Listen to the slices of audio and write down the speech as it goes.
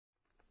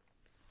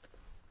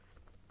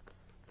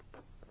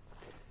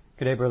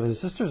Good day,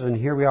 brothers and sisters, and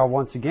here we are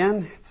once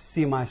again at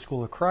CMI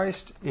School of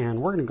Christ,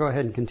 and we're going to go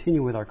ahead and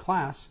continue with our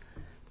class,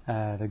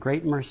 The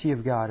Great Mercy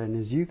of God.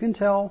 And as you can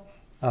tell,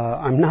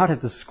 I'm not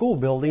at the school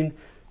building.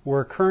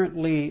 We're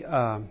currently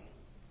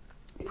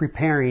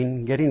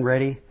getting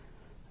ready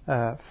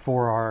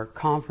for our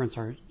conference,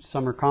 our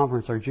summer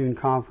conference, our June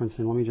conference.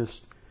 And let me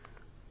just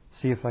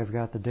see if I've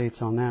got the dates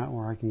on that,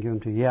 or I can give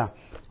them to you. Yeah,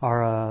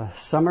 our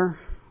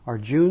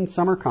June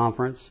summer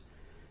conference,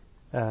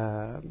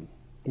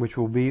 which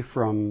will be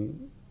from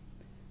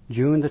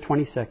June the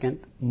 22nd,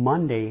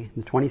 Monday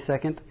the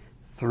 22nd,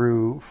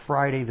 through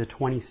Friday the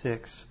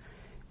 26th.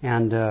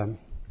 And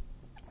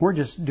we're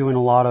just doing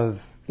a lot of,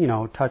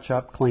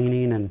 touch-up,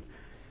 cleaning,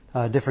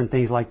 and different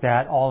things like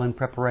that, all in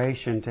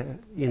preparation to,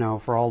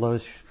 for all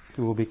those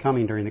who will be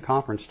coming during the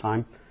conference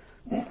time.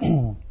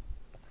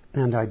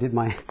 And I did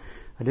my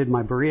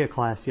Berea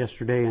class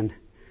yesterday, and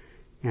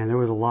there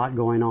was a lot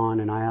going on,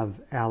 and I have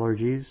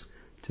allergies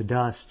to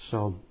dust,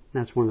 so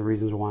that's one of the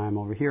reasons why I'm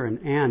over here.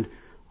 And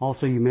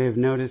also, you may have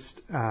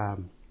noticed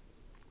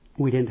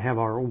we didn't have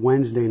our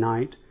Wednesday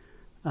night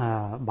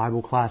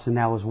Bible class, and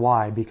that was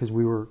why, because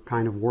we were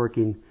kind of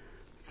working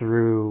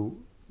through,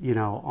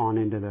 on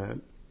into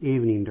the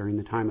evening during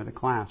the time of the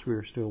class. We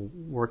were still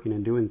working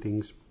and doing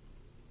things.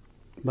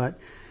 But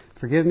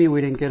forgive me,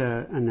 we didn't get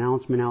an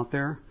announcement out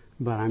there,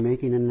 but I'm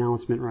making an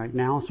announcement right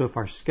now. So if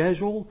our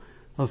schedule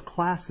of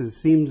classes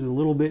seems a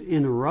little bit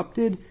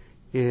interrupted,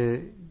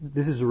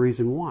 this is the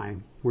reason why.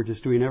 We're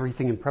just doing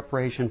everything in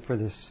preparation for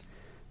this,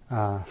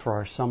 for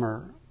our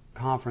summer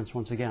conference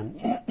once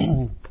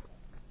again.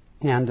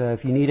 And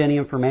if you need any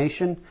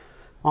information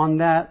on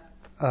that,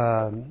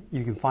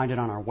 you can find it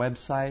on our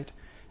website.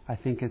 I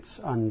think it's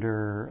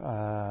under,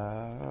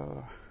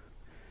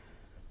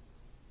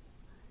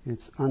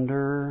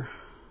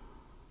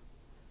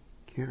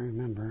 can't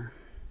remember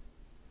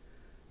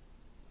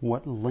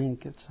what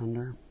link it's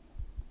under.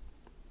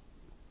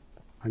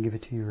 I'll give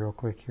it to you real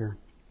quick here.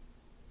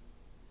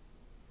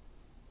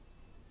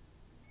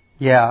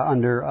 Yeah,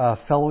 under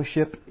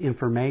fellowship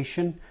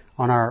information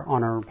on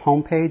our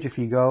homepage. If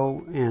you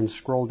go and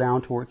scroll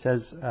down to where it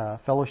says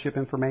fellowship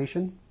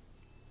information,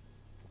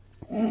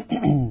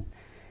 and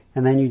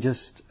then you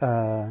just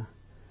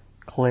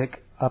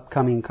click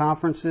upcoming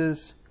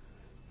conferences,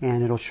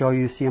 and it'll show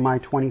you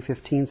CMI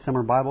 2015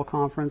 Summer Bible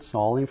Conference.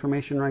 All the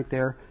information right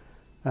there.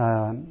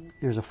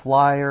 There's a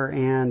flyer,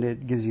 and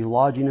it gives you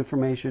lodging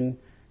information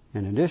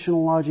and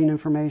additional lodging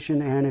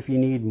information. And if you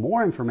need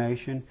more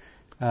information,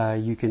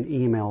 you can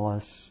email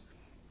us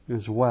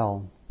as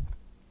well.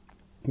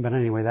 But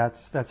anyway,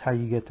 that's how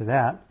you get to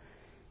that.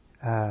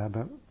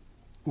 But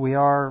we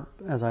are,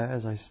 as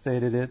I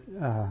stated it,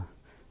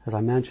 as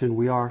I mentioned,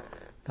 we are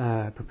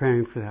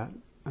preparing for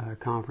that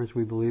conference.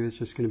 We believe it's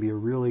just going to be a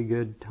really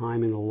good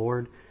time in the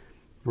Lord,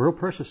 a real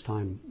precious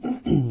time.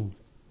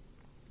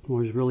 The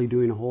Lord's really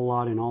doing a whole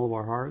lot in all of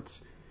our hearts,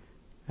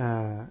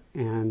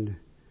 and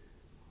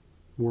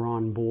we're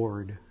on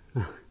board.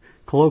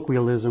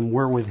 Colloquialism,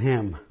 we're with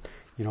Him.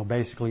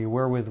 Basically,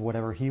 we're with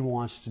whatever He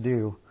wants to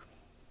do.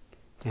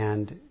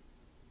 And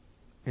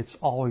it's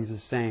always the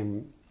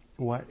same.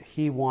 What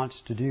He wants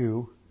to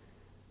do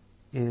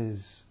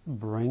is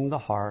bring the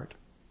heart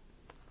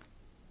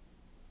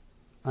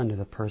unto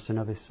the person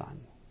of His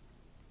Son.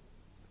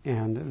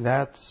 And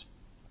that's,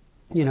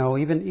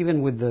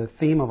 even with the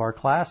theme of our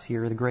class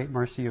here, the great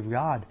mercy of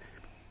God,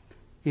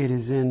 it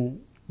is in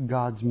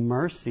God's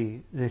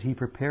mercy that He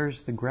prepares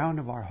the ground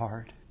of our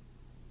heart.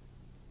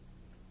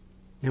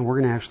 And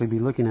we're going to actually be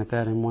looking at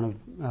that in one of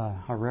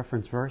our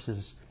reference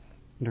verses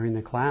during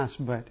the class.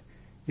 But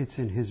it's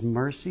in His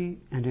mercy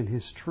and in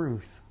His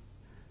truth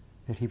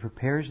that He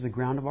prepares the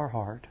ground of our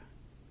heart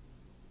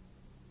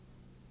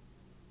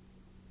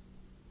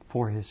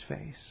for His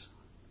face.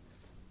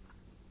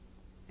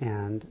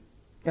 And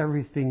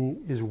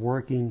everything is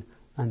working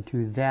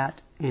unto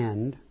that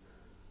end,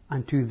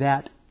 unto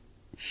that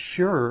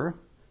sure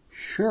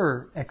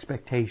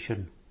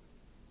expectation.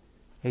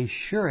 A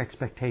sure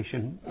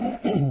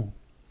expectation.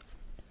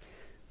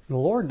 The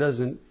Lord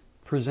doesn't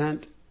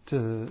present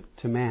to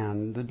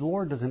man, the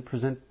Lord doesn't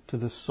present to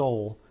the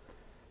soul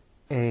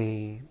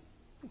a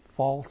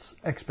false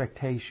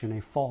expectation,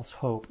 a false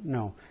hope.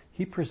 No,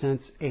 He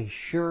presents a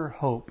sure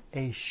hope,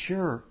 a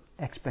sure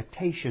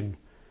expectation.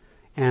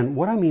 And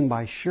what I mean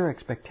by sure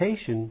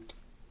expectation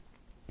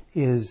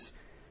is,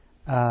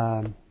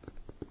 how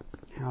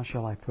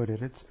shall I put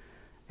it? It's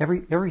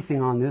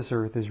everything on this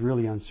earth is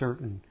really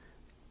uncertain.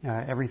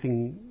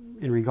 Everything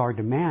in regard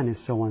to man is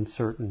so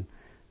uncertain.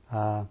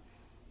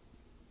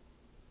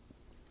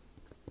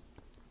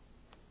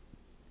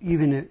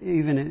 Even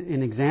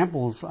in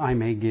examples I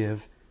may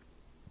give,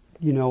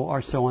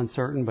 are so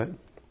uncertain, but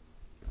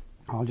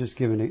I'll just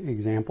give an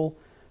example.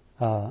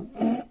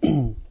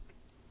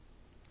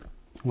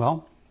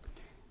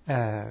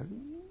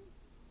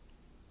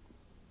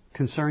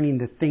 Concerning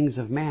the things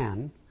of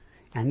man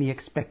and the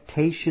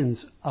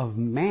expectations of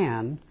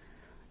man,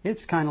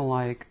 it's kind of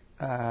like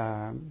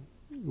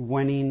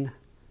winning,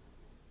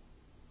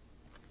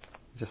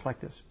 just like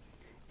this.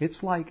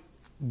 It's like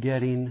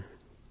getting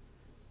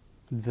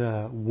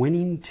the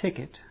winning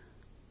ticket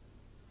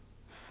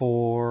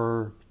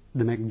for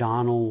the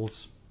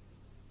McDonald's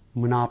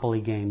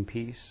Monopoly game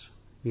piece.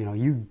 You know,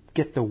 you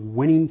get the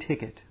winning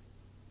ticket.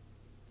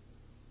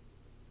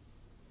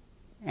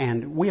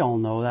 And we all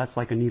know that's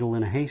like a needle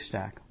in a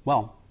haystack.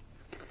 Well,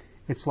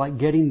 it's like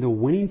getting the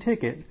winning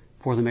ticket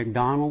for the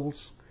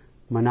McDonald's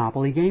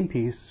Monopoly game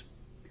piece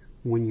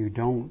when you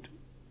don't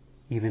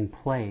even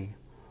play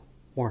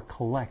or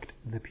collect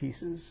the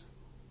pieces.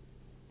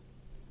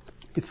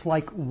 It's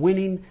like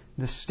winning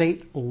the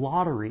state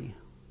lottery.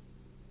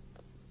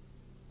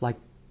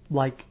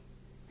 Like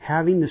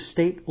having the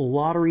state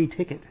lottery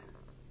ticket.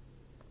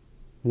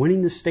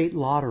 Winning the state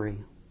lottery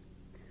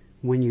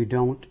when you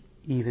don't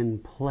even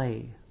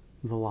play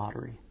the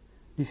lottery.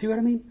 You see what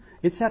I mean?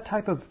 It's that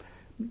type of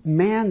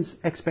man's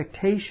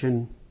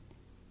expectation.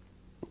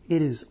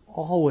 It is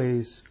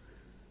always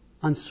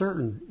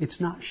uncertain. It's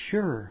not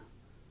sure.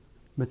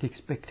 But the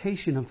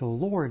expectation of the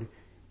Lord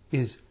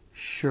is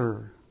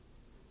sure.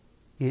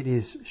 It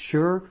is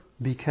sure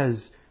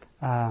because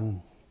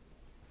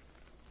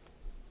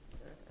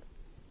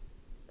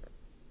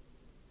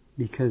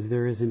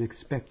there is an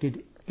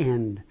expected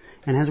end.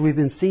 And as we've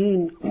been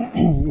seeing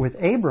with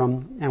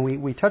Abram, and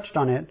we touched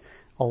on it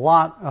a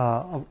lot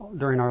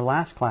during our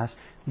last class,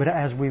 but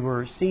as we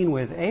were seeing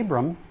with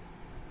Abram,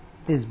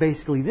 is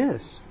basically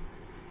this.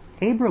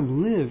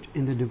 Abram lived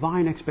in the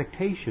divine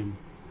expectation.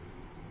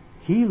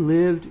 He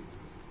lived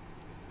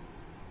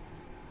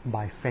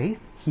by faith.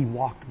 He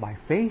walked by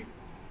faith.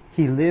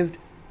 He lived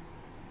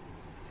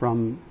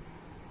from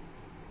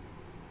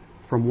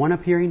one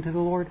appearing to the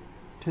Lord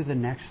to the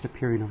next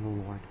appearing of the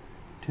Lord.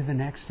 To the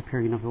next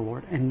appearing of the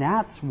Lord. And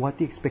that's what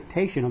the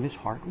expectation of his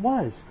heart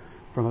was.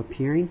 From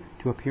appearing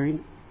to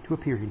appearing to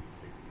appearing.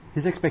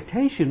 His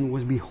expectation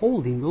was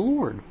beholding the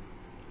Lord.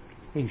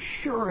 A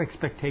sure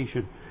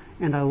expectation.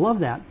 And I love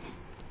that.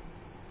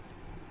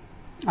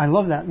 I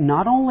love that.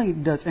 Not only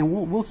does, and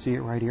we'll see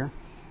it right here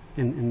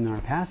in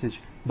our passage,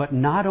 but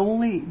not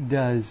only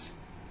does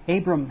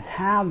Abram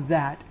have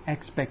that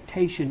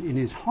expectation in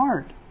his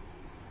heart,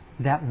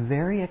 that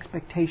very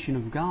expectation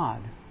of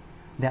God,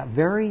 that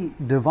very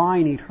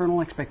divine,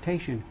 eternal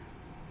expectation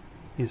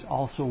is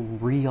also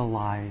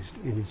realized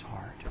in his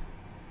heart.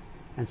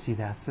 And see,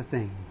 that's the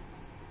thing.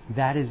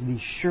 That is the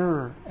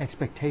sure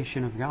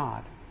expectation of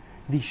God.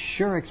 The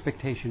sure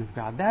expectation of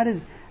God. That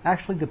is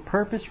actually the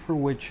purpose for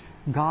which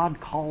God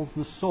calls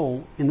the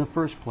soul in the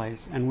first place.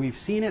 And we've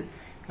seen it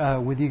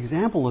with the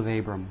example of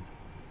Abraham.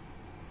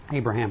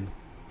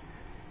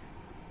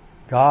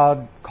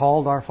 God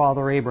called our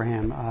father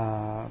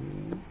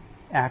Abraham.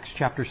 Acts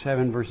chapter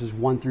 7 verses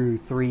 1 through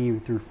 3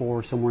 through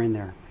 4, somewhere in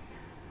there.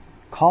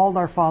 Called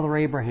our father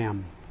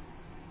Abraham.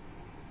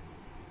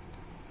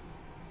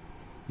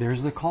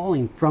 There's the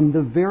calling. From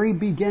the very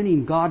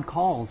beginning God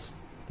calls.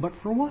 But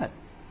for what?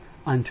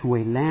 Unto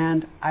a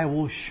land I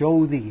will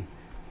show thee.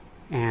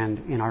 And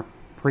in our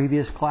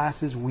previous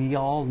classes we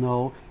all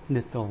know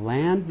that the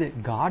land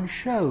that God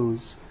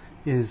shows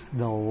is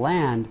the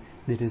land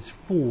that is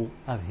full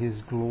of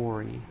His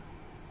glory.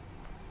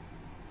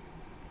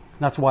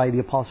 That's why the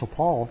Apostle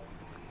Paul,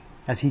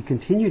 as he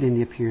continued in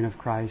the appearing of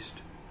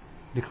Christ,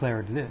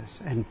 declared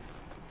this. And,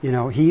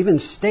 he even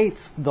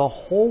states the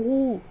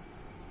whole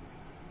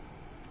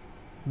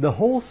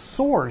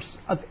source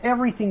of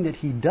everything that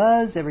he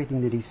does,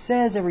 everything that he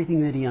says,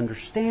 everything that he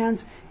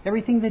understands,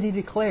 everything that he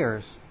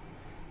declares.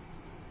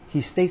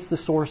 He states the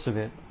source of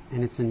it,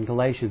 and it's in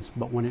Galatians.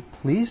 But when it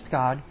pleased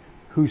God,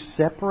 who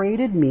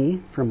separated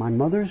me from my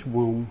mother's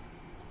womb,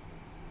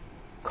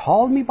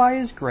 called me by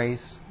His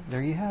grace,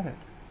 there you have it.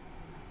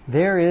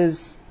 There is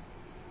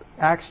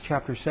Acts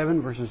chapter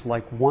 7, verses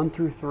 1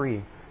 through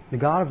 3. The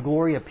God of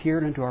glory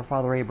appeared unto our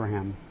father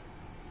Abraham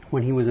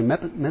when he was in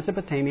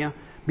Mesopotamia,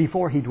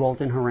 before he dwelt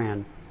in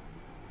Haran,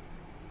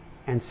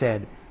 and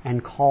said,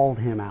 and called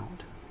him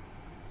out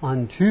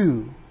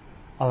unto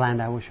a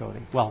land I will show thee.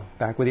 Well,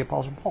 back with the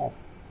Apostle Paul,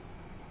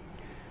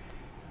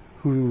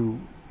 who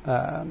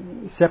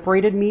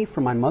separated me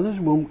from my mother's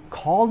womb,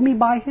 called me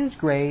by His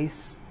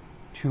grace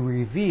to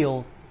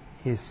reveal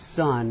His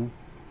Son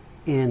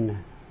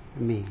in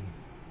me,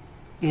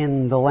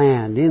 in the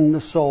land, in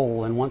the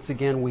soul. And once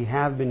again, we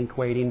have been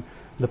equating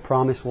the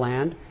promised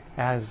land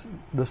as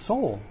the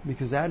soul,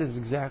 because that is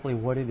exactly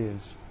what it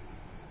is.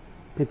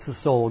 It's the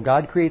soul.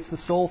 God creates the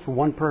soul for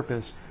one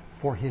purpose,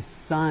 for His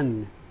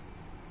Son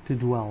to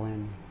dwell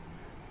in.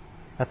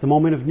 At the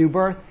moment of new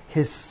birth,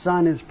 His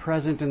Son is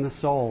present in the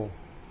soul.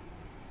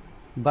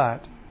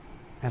 But,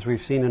 as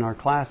we've seen in our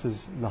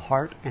classes, the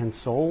heart and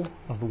soul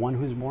of the one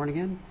who is born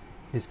again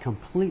is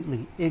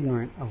completely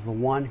ignorant of the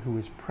one who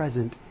is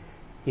present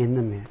in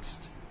the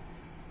midst.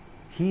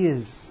 He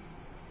is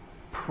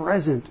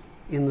present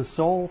in the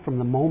soul from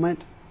the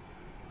moment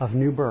of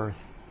new birth,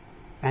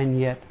 and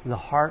yet the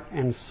heart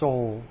and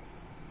soul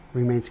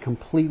remains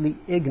completely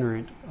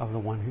ignorant of the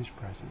one who's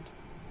present.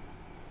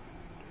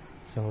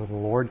 So the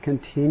Lord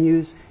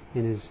continues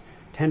in His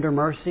tender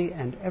mercy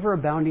and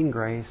ever-abounding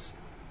grace,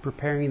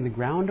 preparing the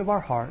ground of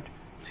our heart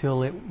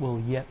till it will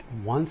yet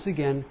once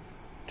again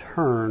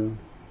turn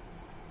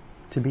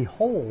to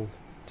behold,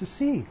 to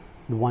see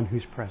the one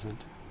who's present.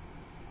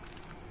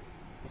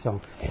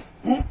 So,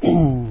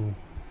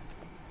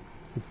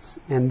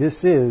 and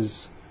this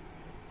is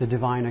the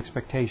divine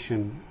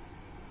expectation.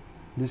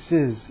 This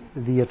is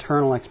the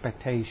eternal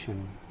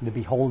expectation, the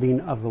beholding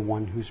of the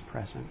one who's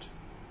present.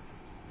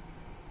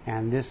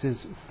 And this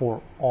is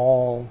for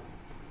all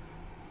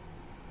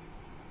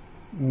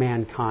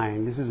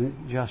mankind. This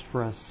isn't just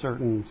for a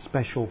certain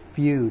special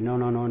few.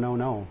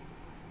 No.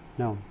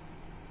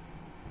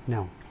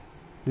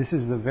 This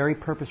is the very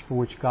purpose for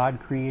which God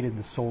created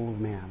the soul of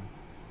man.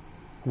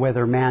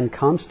 Whether man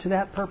comes to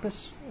that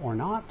purpose or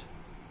not,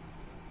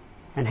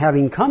 and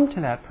having come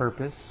to that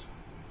purpose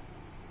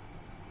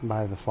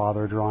by the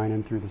Father drawing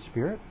him through the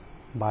Spirit,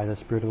 by the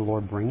Spirit of the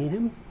Lord bringing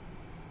him,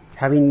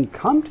 having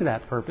come to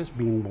that purpose,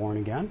 being born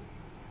again,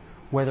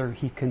 whether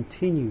he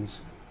continues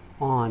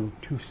on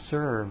to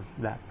serve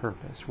that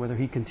purpose, whether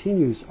he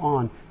continues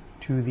on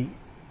to the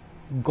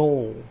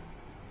goal,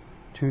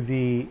 to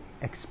the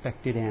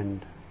expected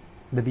end,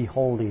 the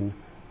beholding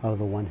of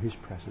the one who's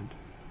present.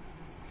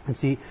 And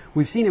see,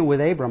 we've seen it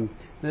with Abram.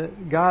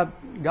 God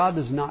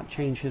does not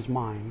change his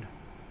mind.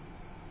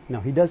 No,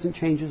 he doesn't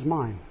change his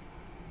mind.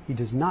 He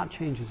does not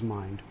change his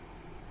mind.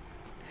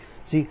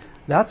 See,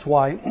 that's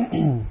why,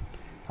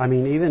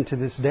 even to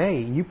this day,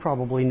 you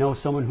probably know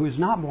someone who is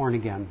not born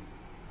again.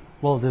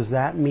 Well, does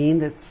that mean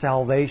that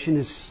salvation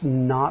is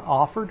not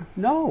offered?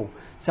 No.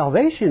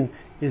 Salvation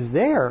is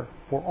there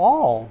for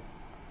all.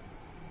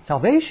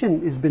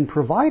 Salvation has been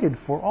provided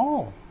for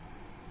all.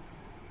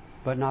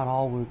 But not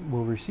all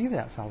will receive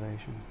that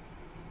salvation.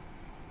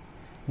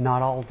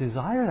 Not all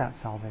desire that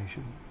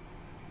salvation.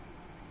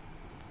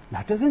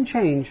 That doesn't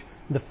change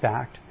the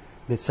fact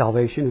that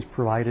salvation is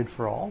provided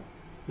for all.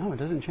 No, it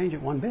doesn't change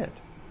it one bit.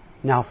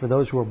 Now, for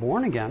those who are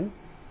born again,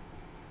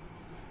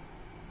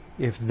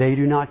 if they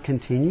do not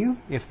continue,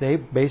 if they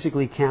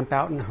basically camp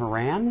out in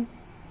Haran,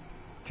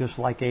 just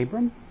like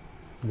Abram,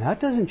 that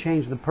doesn't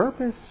change the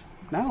purpose.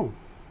 No.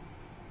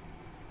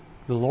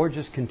 The Lord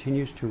just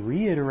continues to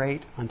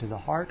reiterate unto the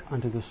heart,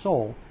 unto the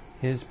soul,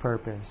 His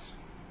purpose.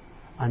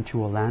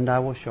 Unto a land I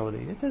will show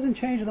thee. It doesn't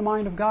change the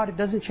mind of God. It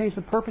doesn't change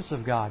the purpose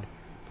of God.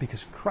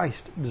 Because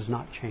Christ does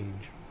not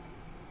change.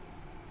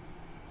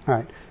 All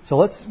right. So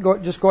let's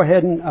go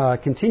ahead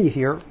and continue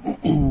here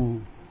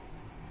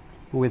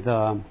with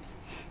our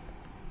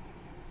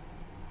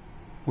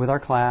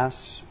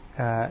class.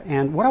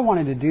 And what I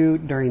wanted to do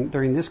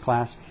during this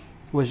class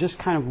was just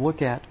kind of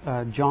look at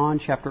John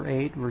chapter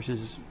 8,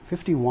 verses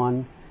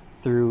 51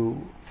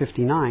 through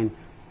 59.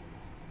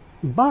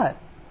 But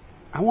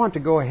I want to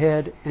go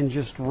ahead and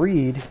just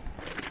read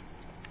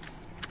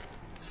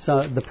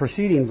the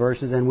preceding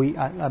verses, and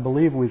I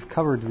believe we've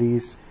covered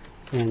these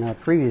in a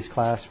previous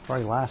class,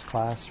 probably last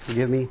class.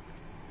 Forgive me.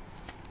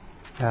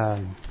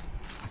 I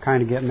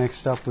kind of get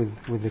mixed up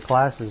with the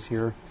classes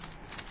here.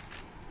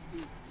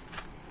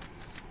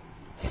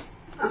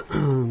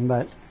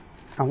 But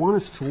I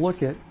want us to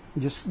look at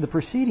just the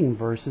preceding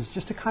verses,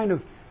 just to kind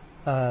of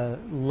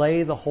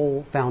lay the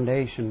whole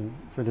foundation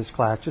for this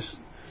class. Just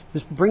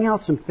bring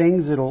out some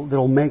things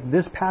that'll make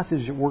this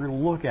passage that we're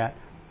going to look at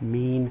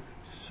mean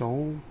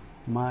so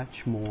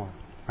much more.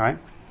 All right,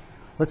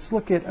 let's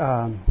look at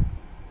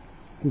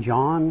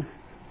John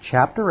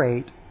chapter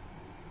 8,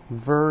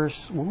 verse.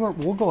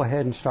 We'll go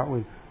ahead and start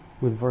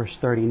with verse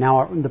 30.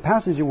 Now, the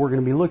passage that we're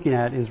going to be looking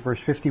at is verse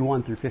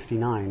 51 through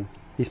 59,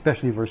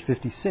 especially verse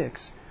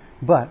 56.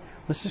 But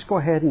let's just go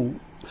ahead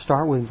and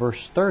start with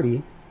verse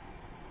 30,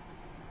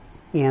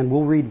 and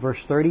we'll read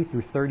verse 30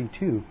 through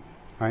 32.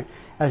 All right.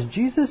 As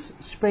Jesus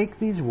spake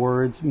these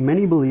words,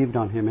 many believed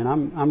on him, and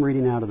I'm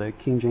reading out of the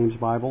King James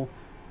Bible.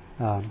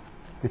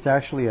 It's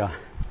actually a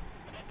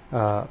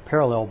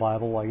parallel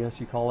Bible, I guess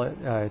you call it.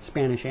 It's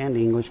Spanish and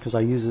English because I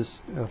use this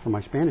for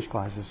my Spanish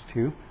classes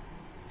too.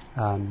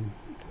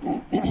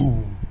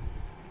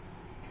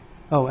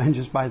 Oh, and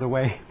just by the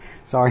way,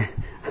 sorry,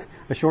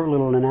 a short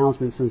little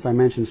announcement since I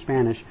mentioned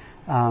Spanish.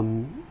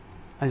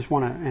 I just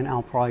want to, and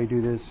I'll probably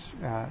do this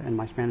in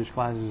my Spanish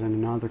classes and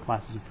in other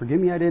classes. Forgive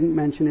me, I didn't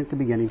mention it at the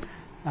beginning.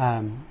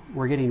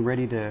 We're getting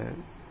ready to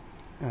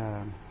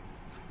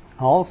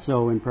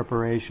also in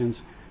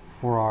preparations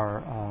for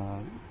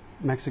our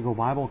Mexico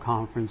Bible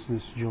Conference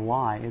this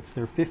July. It's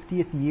their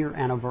 50th year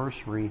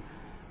anniversary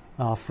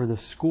for the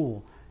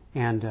school.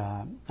 And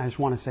I just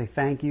want to say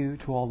thank you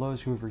to all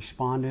those who have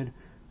responded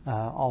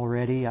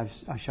already. I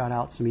shot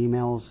out some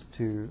emails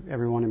to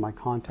everyone in my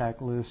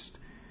contact list,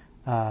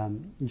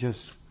 just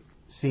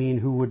seeing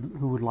who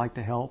would like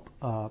to help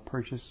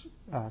purchase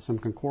some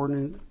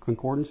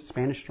concordance,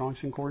 Spanish Strong's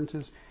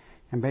Concordances.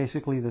 And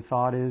basically the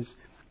thought is,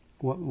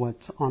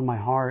 what's on my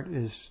heart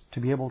is to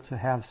be able to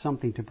have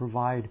something to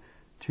provide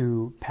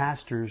to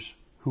pastors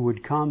who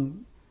would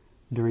come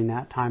during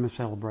that time of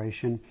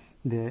celebration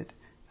that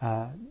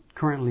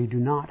currently do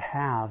not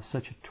have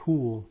such a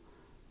tool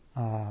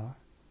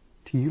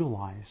to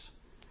utilize.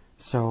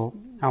 So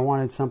I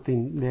wanted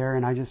something there,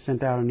 and I just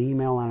sent out an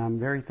email, and I'm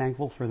very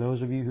thankful for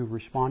those of you who've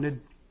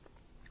responded.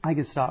 I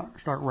could start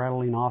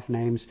rattling off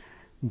names,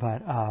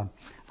 but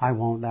I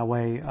won't. That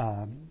way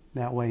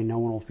no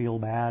one will feel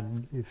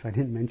bad if I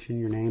didn't mention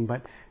your name.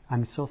 But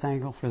I'm so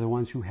thankful for the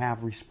ones who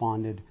have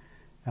responded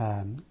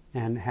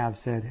and have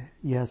said,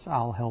 yes,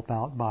 I'll help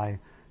out by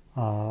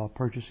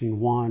purchasing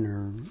one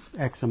or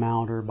X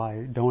amount, or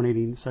by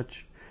donating such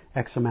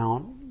X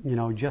amount,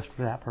 just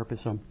for that purpose.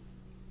 So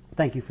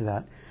thank you for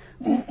that.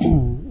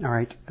 All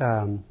right.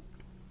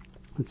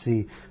 Let's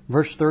see.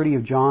 Verse 30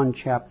 of John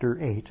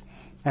chapter 8.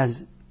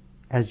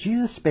 As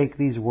Jesus spake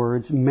these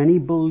words, many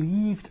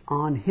believed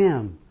on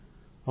him.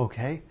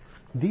 Okay?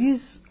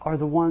 These are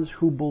the ones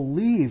who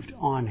believed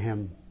on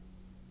him.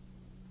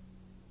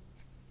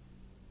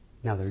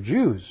 Now they're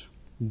Jews,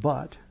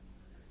 but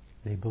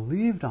they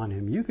believed on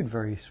him. You could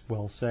very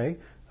well say,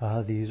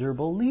 these are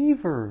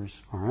believers.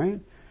 All right?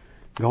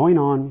 Going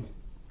on.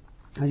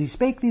 As he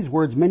spake these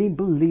words, many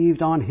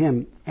believed on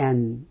him.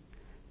 And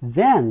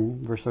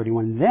then, verse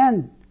 31,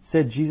 then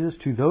said Jesus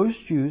to those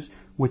Jews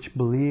which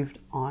believed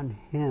on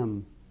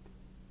him.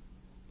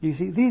 You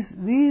see,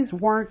 these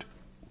were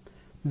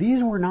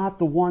not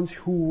the ones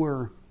who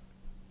were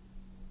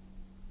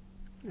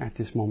at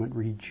this moment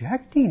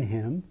rejecting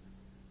him.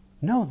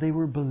 No, they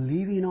were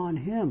believing on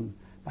him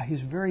by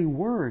his very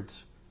words.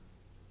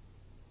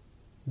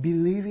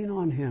 Believing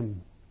on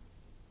him.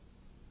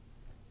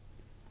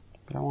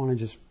 But I want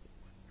to just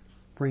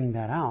bring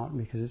that out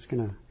because it's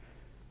going to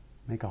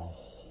make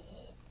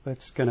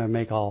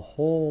a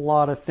whole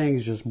lot of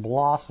things just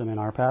blossom in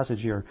our passage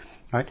here.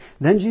 All right.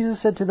 Then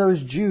Jesus said to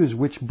those Jews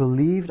which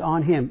believed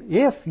on him,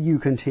 if you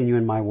continue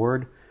in my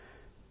word,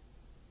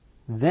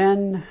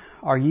 then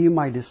are you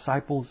my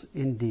disciples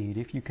indeed.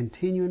 If you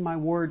continue in my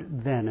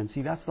word, then. And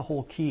see, that's the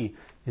whole key,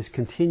 is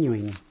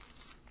continuing.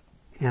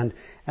 And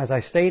as I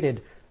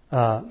stated,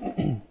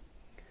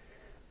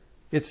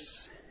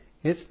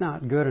 it's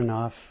not good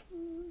enough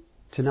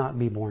to not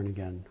be born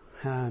again.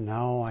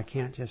 No, I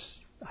can't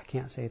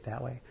say it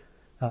that way.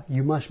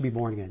 You must be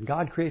born again.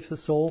 God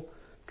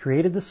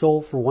created the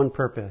soul for one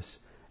purpose.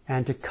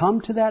 And to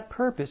come to that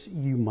purpose,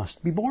 you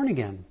must be born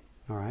again.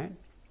 All right?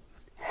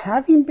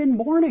 Having been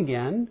born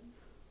again,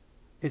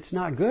 it's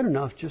not good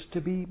enough just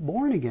to be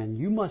born again.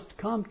 You must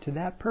come to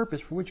that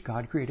purpose for which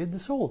God created the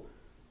soul,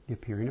 the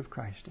appearing of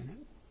Christ in it.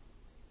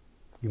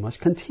 You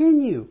must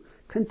continue.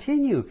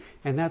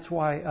 And that's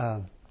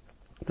why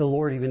the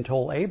Lord even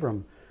told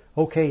Abram,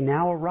 okay,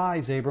 now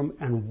arise, Abram,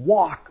 and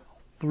walk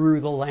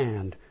through the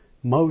land.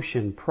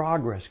 Motion,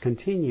 progress,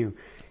 continue.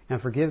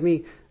 And forgive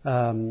me,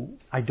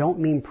 I don't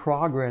mean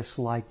progress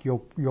like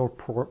you're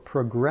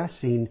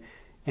progressing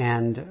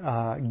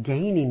and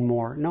gaining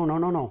more.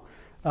 No.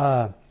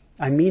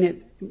 I mean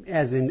it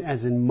as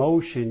in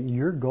motion.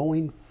 You're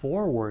going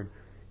forward.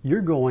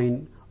 You're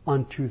going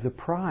unto the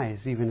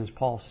prize, even as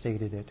Paul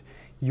stated it.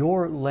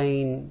 You're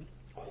laying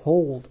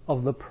hold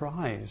of the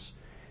prize.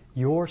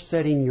 You're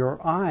setting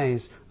your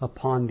eyes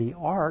upon the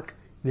ark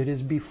that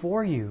is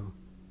before you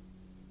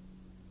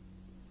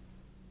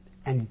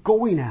and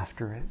going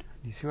after it.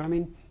 You see what I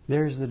mean?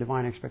 There's the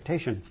divine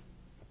expectation.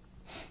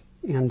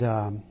 And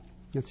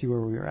let's see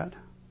where we were at.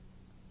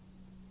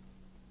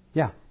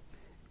 Yeah.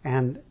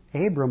 And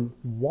Abram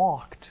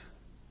walked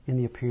in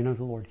the appearing of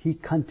the Lord. He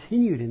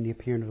continued in the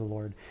appearing of the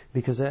Lord,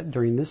 because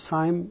during this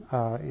time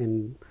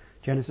in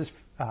Genesis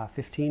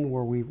 15,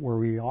 where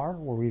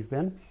we've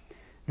been,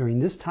 during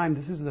this time,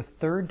 this is the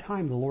third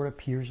time the Lord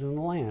appears in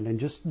the land, and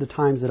just the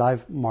times that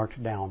I've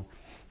marked down.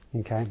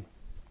 Okay?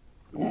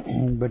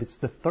 But it's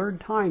the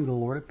third time the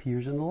Lord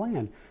appears in the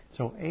land.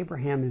 So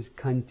Abraham is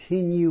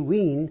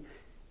continuing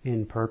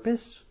in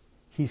purpose.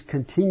 He's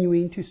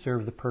continuing to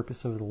serve the purpose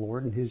of the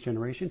Lord in his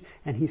generation,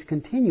 and he's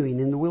continuing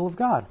in the will of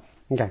God.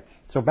 Okay,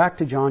 so back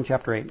to John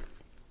chapter 8.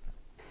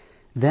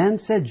 Then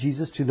said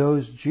Jesus to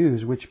those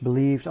Jews which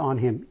believed on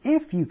him,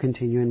 if you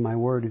continue in my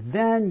word,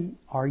 then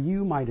are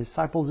you my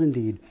disciples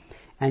indeed,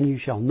 and you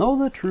shall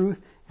know the truth,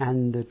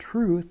 and the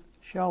truth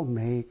shall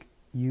make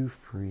you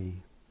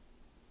free.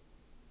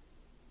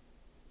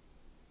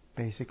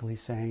 Basically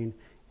saying,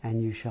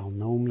 and you shall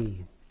know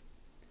me.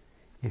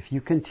 If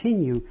you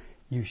continue,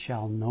 you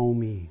shall know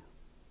me.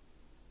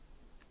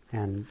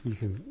 And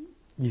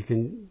you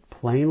can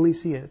plainly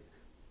see it.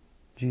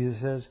 Jesus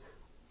says,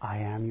 I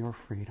am your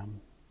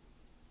freedom.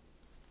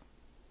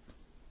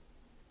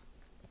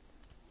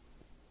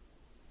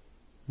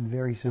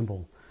 Very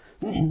simple.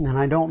 And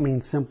I don't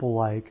mean simple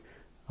like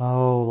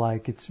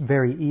it's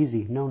very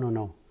easy.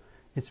 No.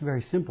 It's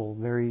very simple.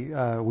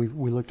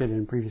 We looked at it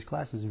in previous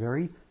classes.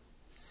 Very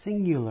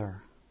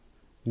singular.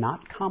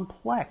 Not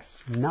complex.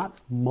 Not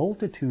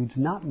multitudes.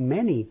 Not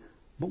many.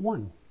 But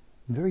one.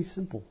 Very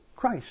simple.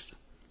 Christ,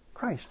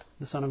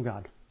 the Son of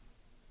God.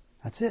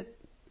 That's it.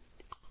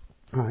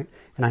 All right.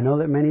 And I know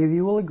that many of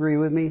you will agree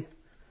with me.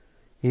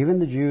 Even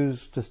the Jews,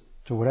 just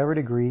to whatever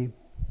degree,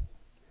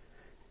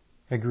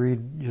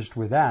 agreed just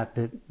with that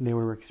they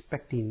were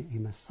expecting a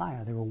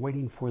Messiah. They were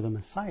waiting for the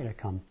Messiah to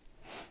come.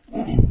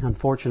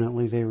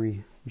 Unfortunately, they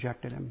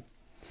rejected him.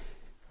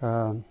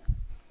 All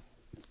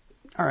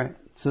right,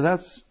 so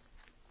that's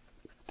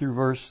through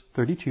verse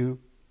 32.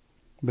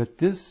 But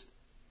this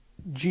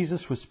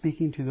Jesus was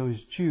speaking to those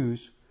Jews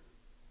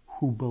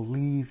who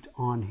believed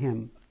on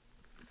him.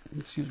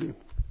 Excuse me.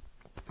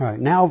 All right,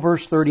 now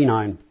verse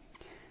 39.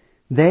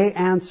 They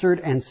answered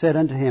and said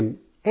unto him,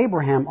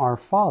 Abraham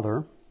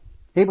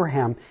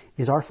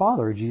is our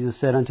father. Jesus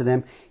said unto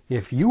them,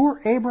 if you were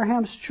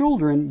Abraham's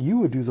children, you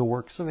would do the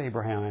works of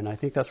Abraham. And I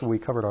think that's what we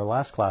covered our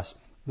last class,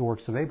 the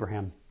works of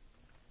Abraham.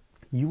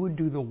 You would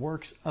do the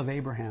works of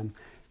Abraham.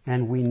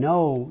 And we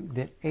know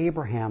that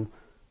Abraham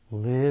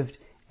lived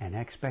in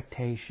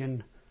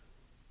expectation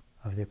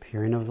of the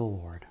appearing of the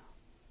Lord.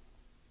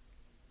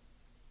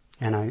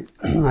 And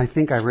I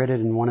think I read it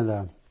in one of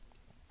the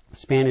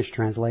Spanish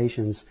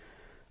translations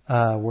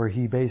where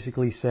he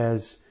basically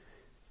says,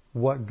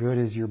 what good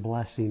is your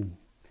blessing?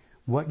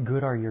 What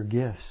good are your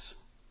gifts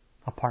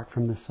apart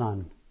from the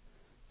Son?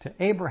 To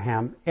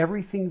Abraham,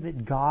 everything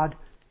that God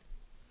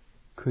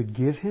could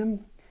give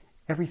him,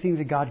 everything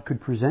that God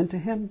could present to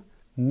him,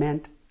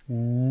 meant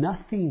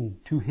nothing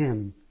to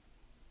him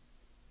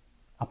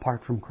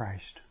apart from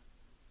Christ.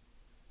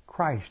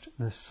 Christ,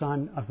 the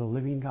Son of the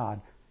living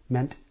God,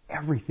 meant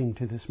everything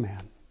to this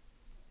man.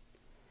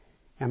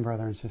 And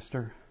brother and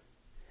sister,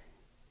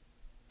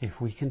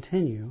 if we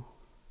continue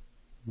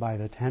by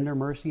the tender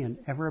mercy and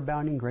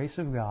ever-abounding grace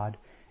of God,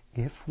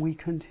 if we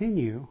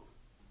continue,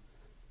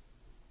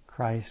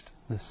 Christ,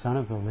 the Son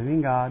of the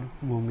living God,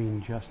 will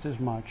mean just as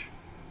much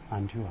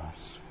unto us.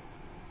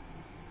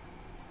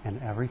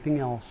 And everything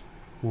else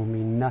will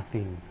mean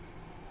nothing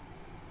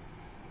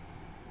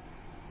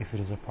if it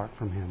is apart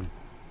from him.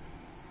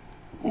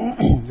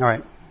 All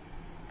right.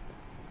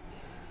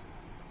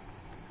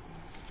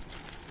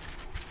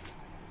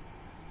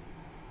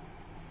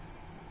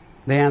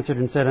 They answered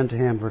and said unto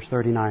him, verse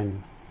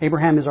 39,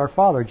 Abraham is our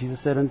father.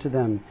 Jesus said unto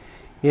them,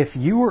 if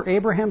you were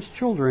Abraham's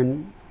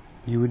children,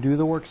 you would do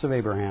the works of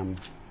Abraham.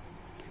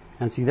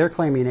 And see, they're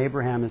claiming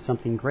Abraham is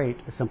something great,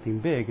 is something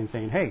big, and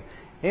saying, hey,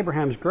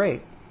 Abraham's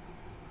great.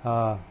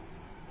 What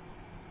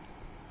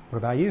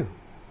about you?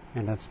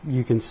 And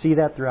you can see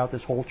that throughout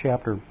this whole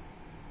chapter.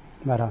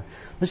 But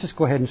let's just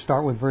go ahead and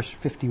start with verse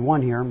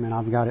 51 here, and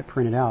I've got it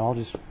printed out. I'll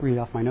just read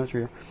off my notes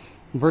here.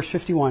 Verse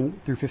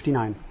 51 through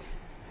 59.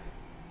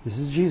 This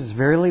is Jesus.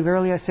 Verily,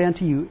 verily, I say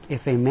unto you,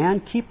 if a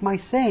man keep my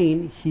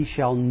saying, he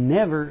shall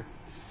never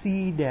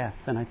see death.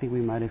 And I think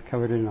we might have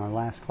covered it in our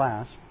last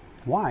class.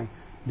 Why?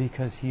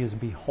 Because he is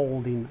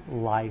beholding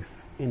life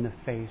in the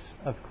face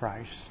of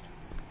Christ.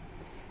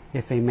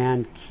 If a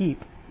man keep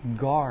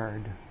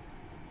guard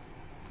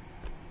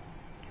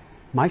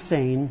my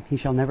saying, he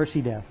shall never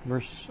see death.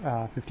 Verse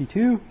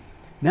 52.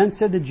 Then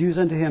said the Jews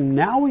unto him,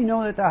 now we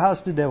know that thou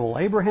hast a devil.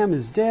 Abraham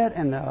is dead,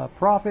 and the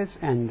prophets,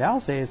 and thou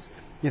sayest,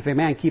 if a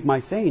man keep my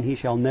saying, he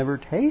shall never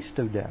taste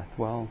of death.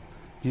 Well,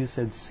 Jesus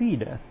said, see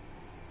death.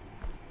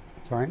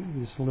 Sorry,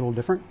 just a little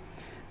different.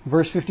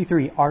 Verse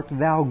 53, art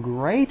thou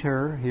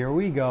greater? Here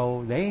we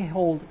go. They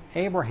hold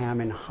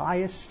Abraham in high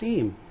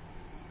esteem.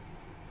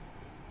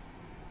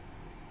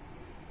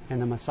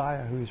 And the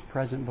Messiah who is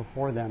present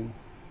before them,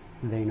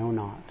 they know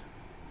not.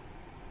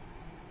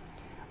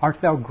 Art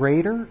thou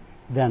greater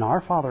than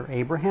our father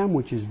Abraham,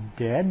 which is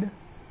dead,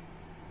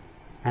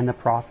 and the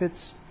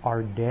prophets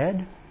are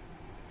dead?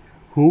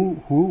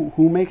 Who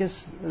makest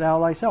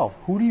thou thyself?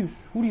 Who do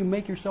you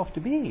make yourself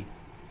to be?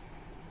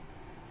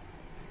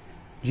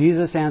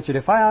 Jesus answered,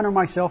 if I honor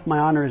myself, my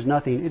honor is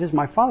nothing. It is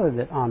my Father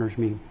that honors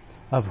me,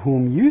 of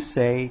whom you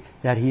say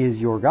that he is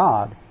your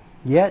God.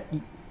 Yet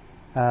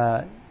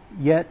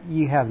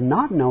ye have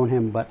not known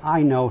him, but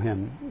I know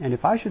him. And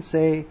if I should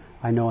say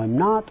I know him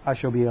not, I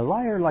shall be a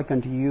liar like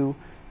unto you.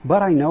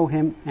 But I know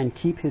him and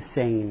keep his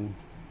saying.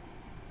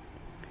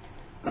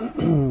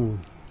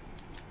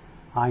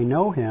 I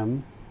know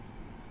him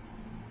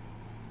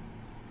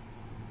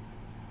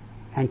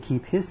and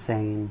keep his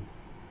saying.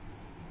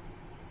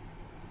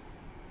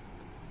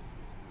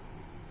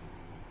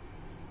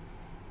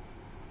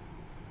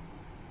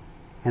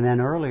 And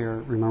then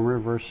earlier, remember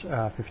verse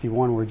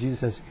 51 where Jesus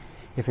says,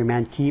 if a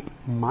man keep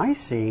my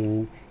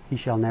saying, he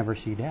shall never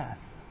see death.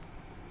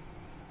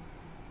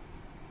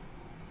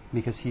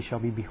 Because he shall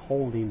be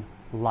beholding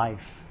life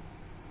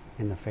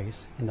in the face,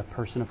 in the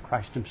person of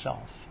Christ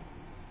himself.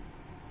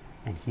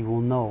 And he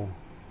will know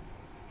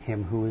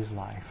him who is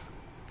life.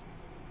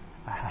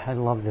 I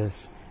love this.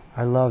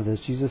 I love this.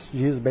 Jesus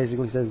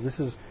basically says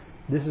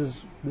this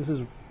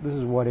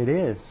is what it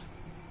is.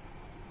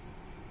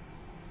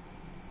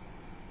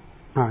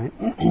 All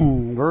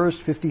right. Verse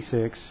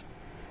 56.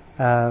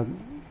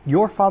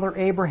 Your father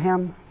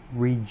Abraham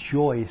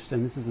rejoiced,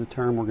 and this is the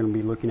term we're going to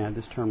be looking at,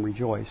 this term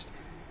rejoiced.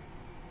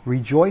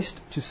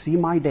 Rejoiced to see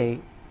my day,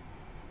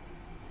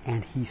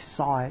 and he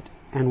saw it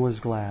and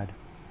was glad.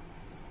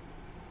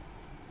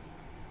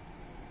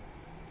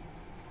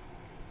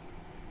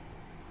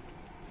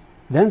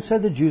 Then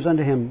said the Jews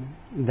unto him,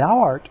 thou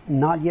art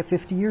not yet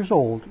 50 years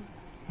old,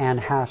 and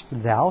hast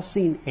thou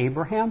seen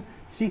Abraham?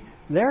 See,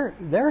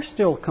 they're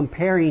still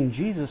comparing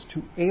Jesus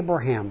to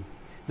Abraham.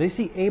 They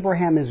see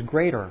Abraham as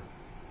greater.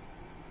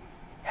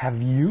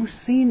 Have you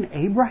seen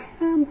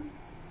Abraham?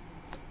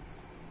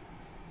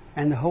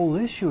 And the whole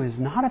issue is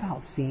not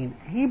about seeing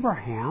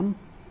Abraham,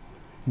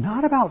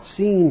 not about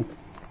seeing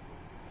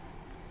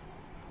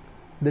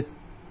the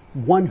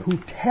one who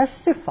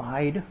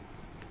testified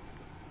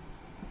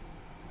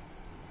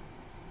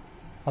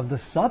of the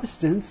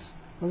substance.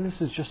 Well,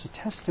 this is just a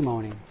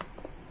testimony.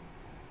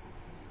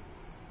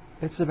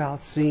 It's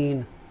about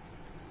seeing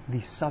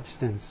the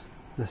substance,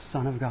 the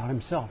Son of God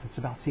Himself. It's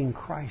about seeing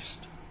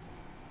Christ.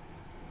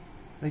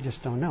 They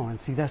just don't know. And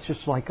see, that's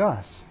just like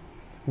us.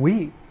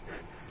 We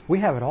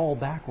have it all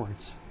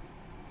backwards.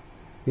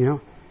 You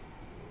know?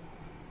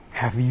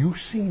 Have you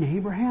seen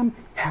Abraham?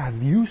 Have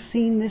you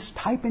seen this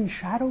type and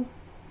shadow?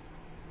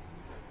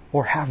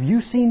 Or have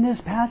you seen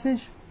this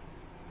passage?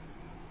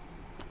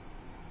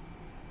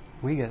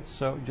 We get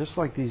so, just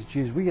like these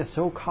Jews, we get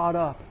so caught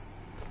up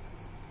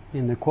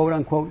in the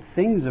quote-unquote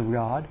things of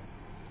God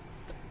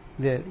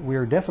that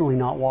we're definitely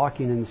not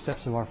walking in the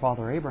steps of our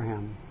father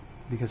Abraham.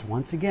 Because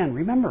once again,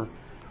 remember,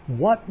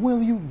 what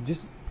will you,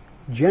 just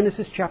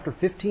Genesis chapter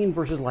 15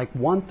 verses like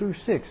 1 through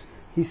 6,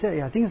 he said,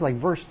 I think it's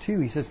like verse 2,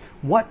 he says,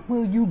 what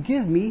will you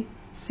give me,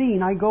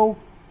 seeing I go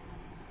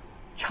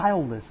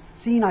childless,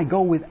 seeing I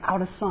go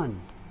without a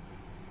son?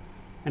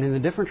 And in the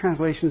different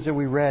translations that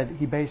we read,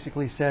 he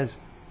basically says,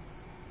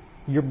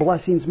 your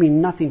blessings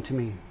mean nothing to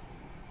me.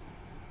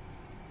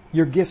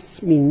 Your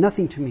gifts mean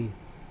nothing to me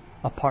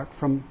apart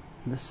from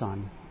the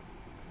Son.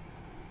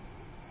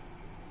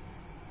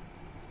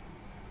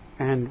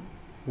 And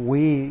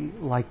we,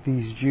 like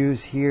these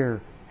Jews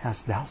here,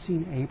 hast thou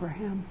seen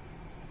Abraham?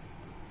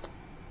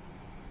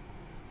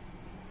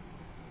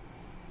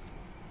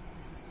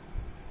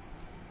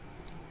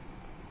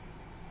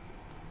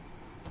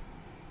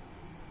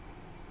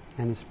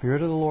 And the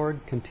Spirit of the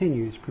Lord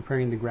continues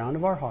preparing the ground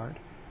of our heart,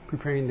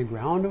 preparing the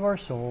ground of our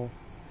soul,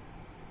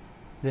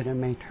 that it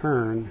may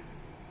turn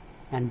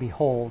and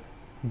behold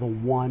the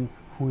one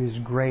who is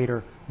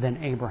greater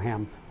than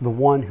Abraham, the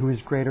one who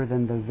is greater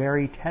than the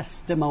very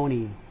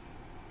testimony.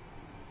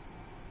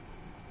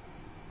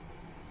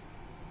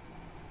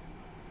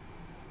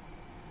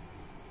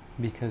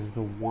 Because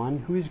the one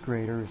who is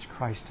greater is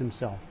Christ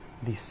Himself,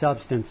 the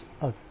substance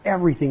of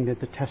everything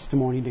that the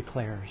testimony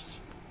declares.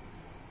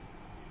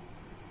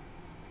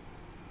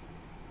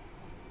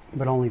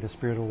 But only the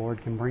Spirit of the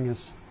Lord can bring us,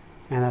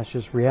 and that's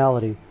just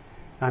reality.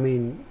 I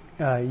mean,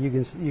 you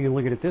can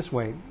look at it this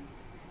way.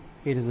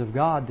 It is of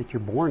God that you're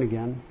born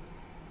again,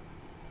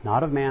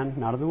 not of man,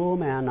 not of the will of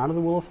man, not of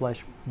the will of flesh,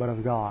 but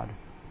of God.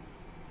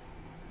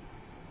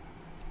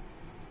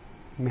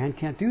 Man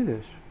can't do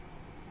this.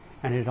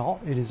 And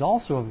it is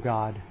also of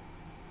God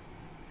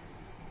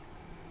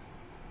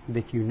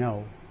that you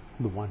know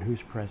the one who's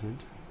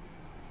present.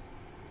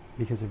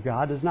 Because if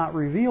God does not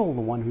reveal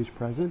the one who's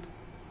present,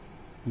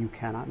 you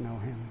cannot know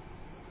Him.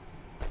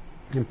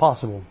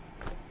 Impossible.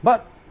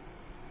 But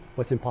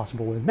what's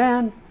impossible with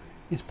man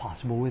is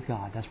possible with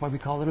God. That's why we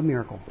call it a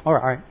miracle. All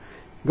right.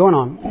 Going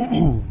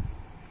on.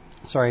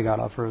 Sorry, I got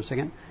off for a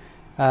second.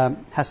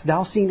 Hast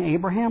thou seen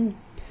Abraham?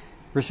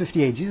 Verse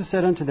 58, Jesus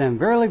said unto them,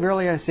 verily,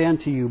 verily, I say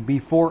unto you,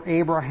 before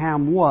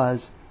Abraham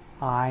was,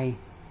 I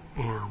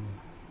am.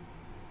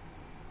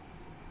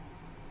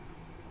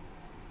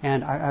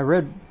 And I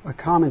read a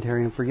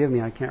commentary, and forgive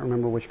me, I can't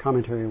remember which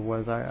commentary it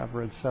was. I've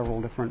read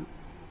several different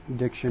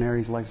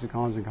dictionaries,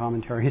 lexicons, and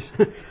commentaries.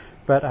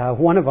 But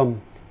one of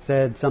them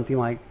said something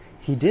like,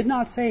 He did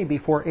not say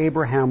before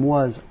Abraham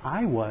was,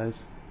 I was.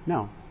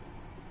 No.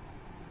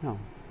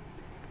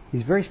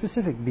 He's very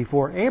specific.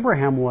 Before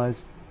Abraham was,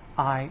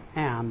 I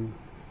am,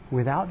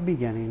 without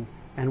beginning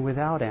and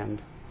without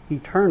end.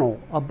 Eternal,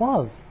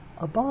 above.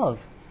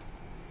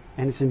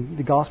 And it's in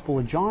the Gospel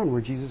of John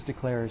where Jesus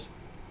declares,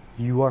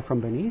 you are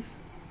from beneath,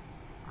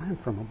 I am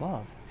from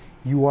above.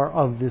 You are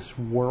of this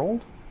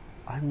world,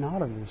 I'm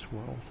not of this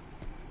world.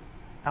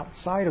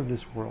 Outside of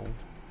this world.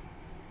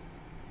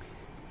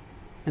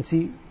 And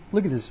see,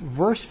 look at this,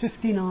 verse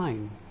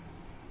 59.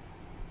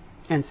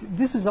 And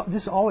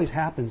this always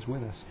happens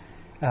with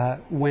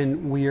us.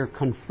 When we are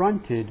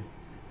confronted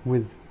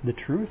with the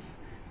truth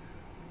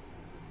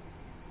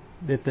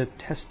that the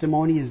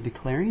testimony is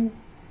declaring,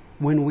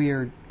 when we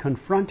are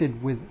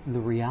confronted with the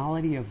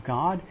reality of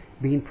God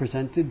being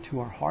presented to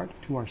our heart,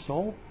 to our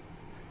soul.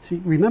 See,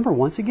 remember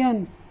once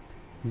again,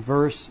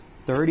 verse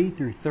 30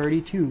 through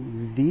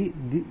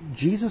 32,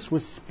 Jesus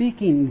was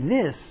speaking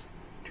this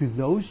to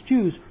those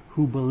Jews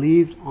who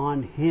believed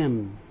on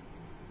Him.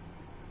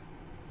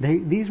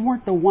 These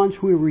weren't the ones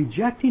who were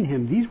rejecting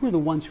Him. These were the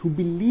ones who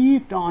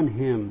believed on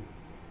Him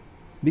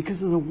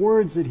because of the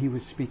words that He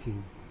was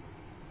speaking.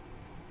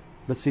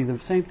 But see, the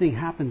same thing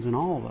happens in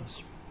all of us.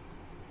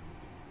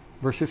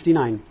 Verse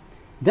 59,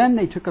 then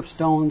they took up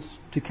stones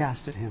to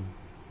cast at Him.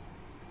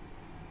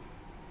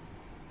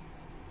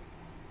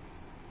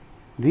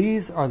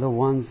 These are the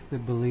ones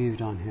that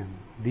believed on Him.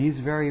 These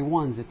very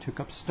ones that took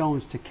up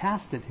stones to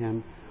cast at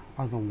Him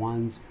are the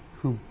ones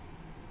who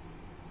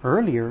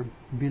earlier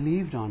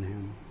believed on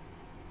Him.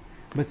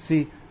 But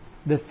see,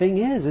 the thing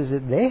is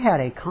that they had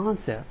a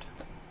concept.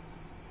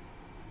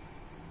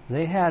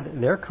 They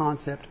had their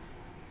concept.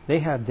 They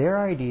had their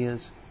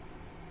ideas.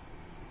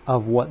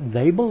 of what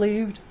they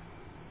believed,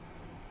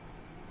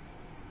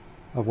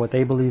 of what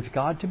they believed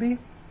God to be,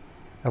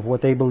 of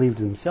what they believed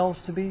themselves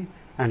to be,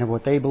 and of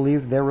what they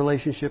believed their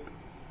relationship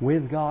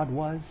with God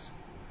was,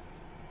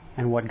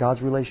 and what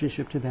God's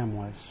relationship to them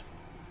was.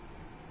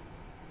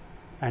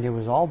 And it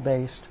was all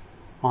based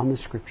on the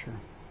Scripture.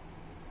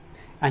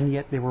 And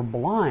yet they were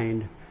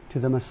blind to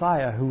the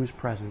Messiah who was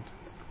present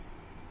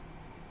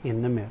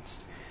in the midst.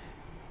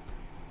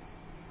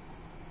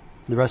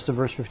 The rest of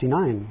verse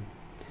 59.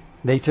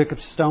 They took up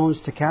stones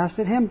to cast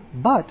at him,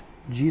 but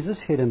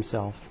Jesus hid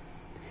himself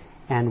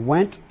and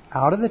went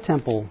out of the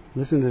temple,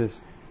 listen to this,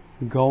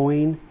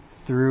 going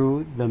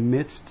through the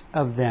midst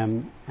of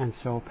them, and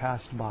so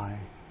passed by.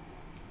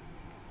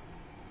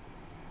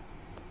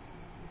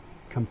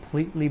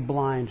 Completely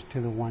blind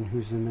to the one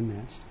who's in the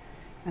midst.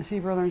 And see,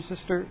 brother and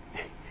sister,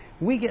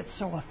 we get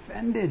so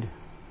offended.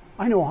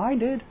 I know I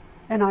did,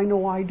 and I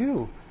know I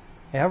do.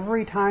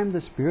 Every time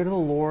the Spirit of the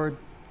Lord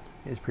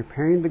is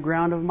preparing the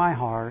ground of my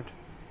heart,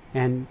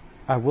 and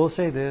I will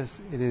say this,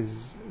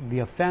 the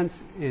offense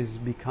is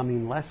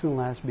becoming less and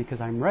less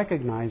because I'm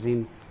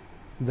recognizing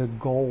the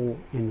goal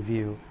in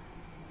view,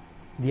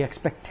 the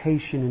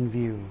expectation in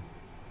view.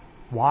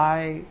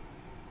 Why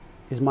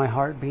is my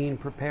heart being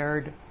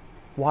prepared?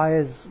 Why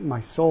is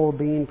my soul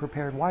being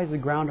prepared? Why is the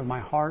ground of my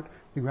heart,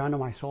 the ground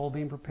of my soul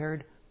being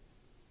prepared?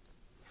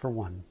 For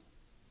one,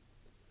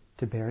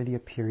 to bear the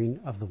appearing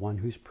of the one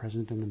who's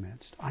present in the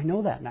midst. I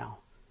know that now.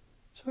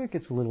 So it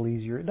gets a little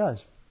easier. It does.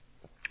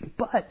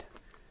 But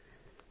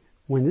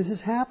when this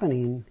is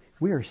happening,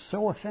 we are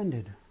so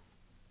offended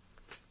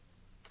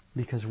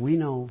because we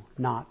know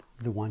not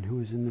the one who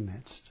is in the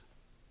midst.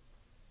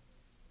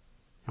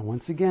 And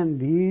once again,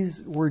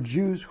 these were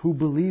Jews who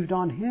believed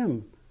on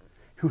him,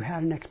 who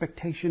had an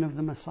expectation of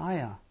the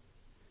Messiah.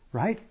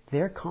 Right?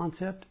 Their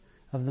concept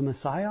of the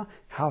Messiah,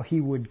 how he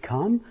would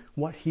come,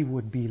 what he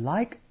would be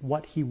like,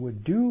 what he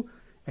would do,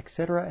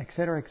 etc.,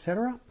 etc.,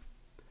 etc.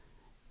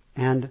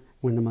 And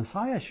when the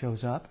Messiah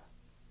shows up,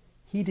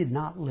 he did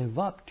not live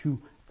up to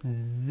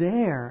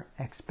their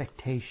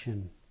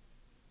expectation.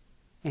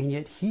 And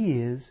yet he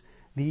is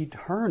the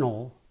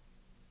eternal,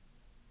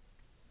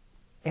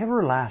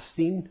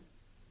 everlasting,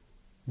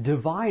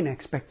 divine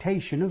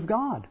expectation of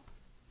God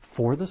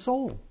for the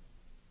soul.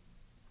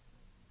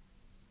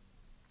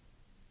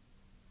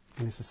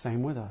 And it's the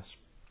same with us.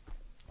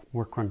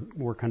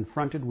 We're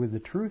confronted with the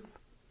truth.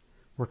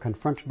 We're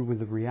confronted with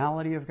the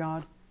reality of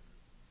God.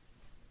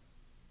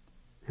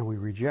 And we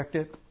reject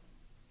it.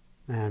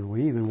 And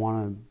we even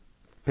want to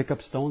pick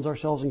up stones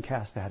ourselves and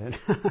cast at it.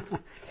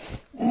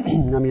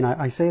 I mean,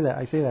 I say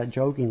that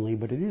jokingly,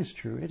 but it is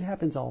true. It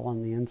happens all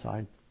on the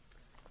inside.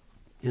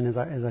 And as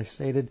I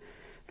stated,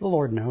 the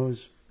Lord knows.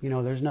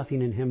 There's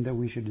nothing in him that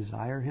we should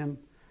desire him.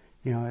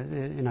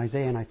 In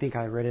Isaiah, and I think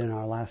I read it in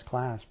our last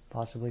class,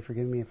 possibly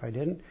forgive me if I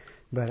didn't,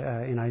 but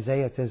in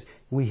Isaiah it says,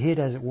 we hid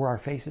as it were our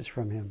faces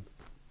from him.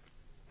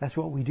 That's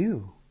what we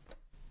do.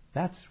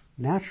 That's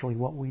naturally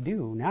what we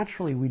do.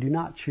 Naturally we do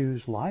not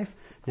choose life.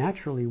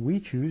 Naturally we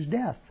choose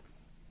death.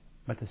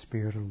 But the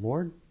Spirit of the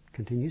Lord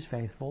continues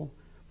faithful,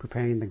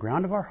 preparing the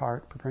ground of our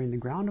heart, preparing the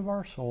ground of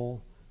our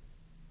soul,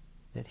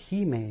 that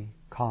he may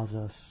cause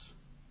us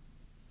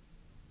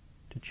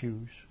to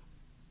choose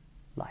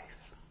life.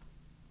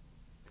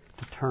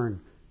 To turn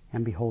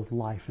and behold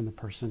life in the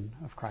person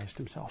of Christ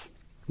himself,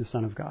 the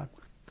Son of God.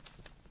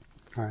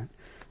 All right.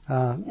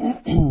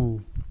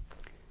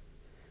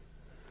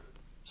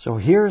 So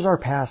here's our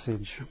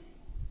passage.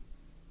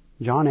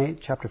 John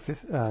chapter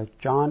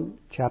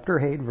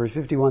 8, verse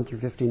 51 through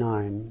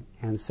 59.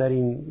 And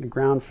setting the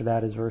ground for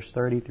that is verse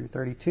 30 through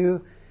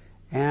 32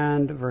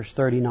 and verse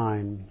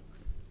 39.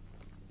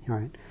 All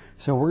right.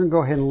 So we're going to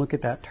go ahead and look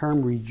at that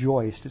term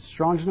rejoiced. It's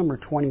Strong's number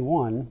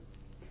 21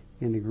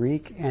 in the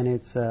Greek, and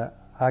it's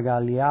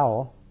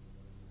agaliao,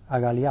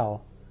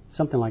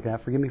 something like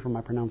that. Forgive me for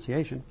my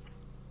pronunciation,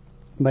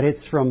 but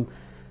it's from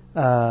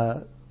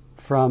the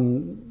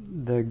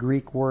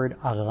Greek word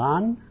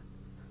agan,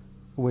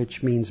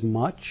 which means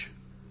much,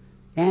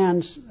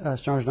 and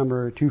Strong's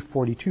number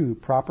 242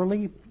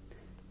 properly,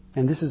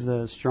 and this is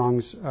the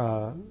Strong's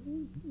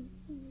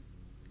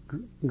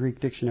Greek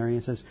dictionary.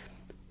 It says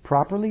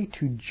properly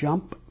to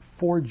jump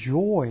for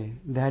joy,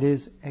 that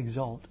is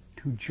exult,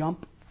 to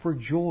jump for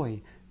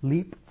joy,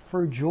 leap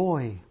for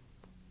joy.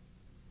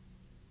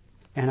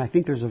 And I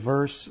think there's a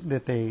verse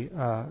that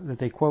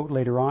they quote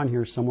later on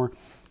here somewhere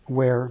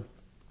where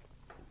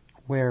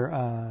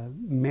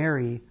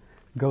Mary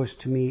goes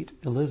to meet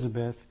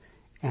Elizabeth,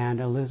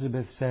 and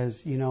Elizabeth says,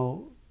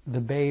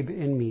 the babe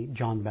in me,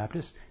 John the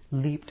Baptist,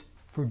 leaped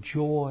for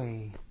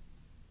joy.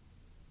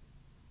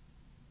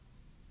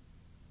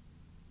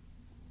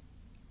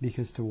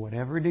 Because to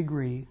whatever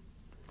degree,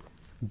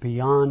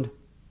 beyond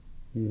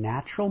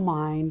natural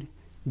mind,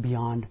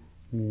 beyond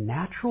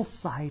natural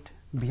sight,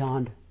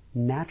 beyond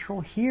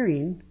natural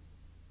hearing,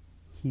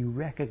 he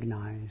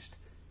recognized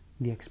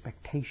the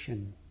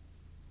expectation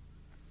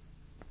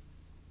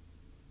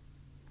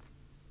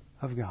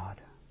of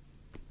God,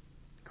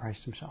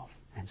 Christ himself.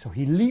 And so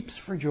he leaps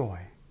for joy.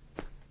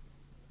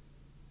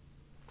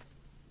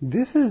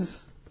 Listen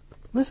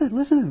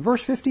to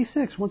verse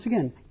 56 once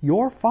again.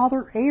 Your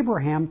father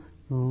Abraham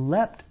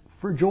leapt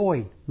for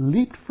joy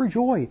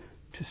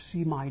to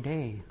see my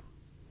day.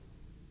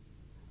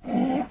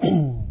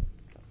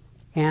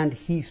 And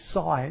he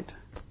saw it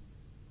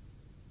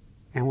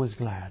and was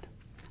glad.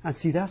 And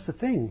see, that's the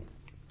thing.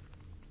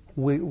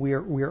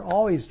 We're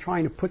always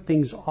trying to put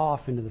things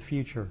off into the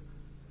future.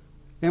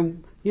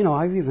 And,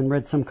 I've even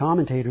read some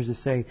commentators that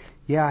say,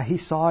 yeah, he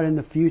saw it in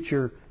the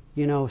future,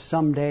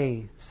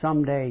 someday,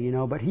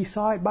 but he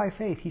saw it by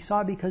faith. He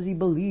saw it because he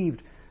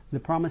believed the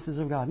promises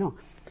of God. No.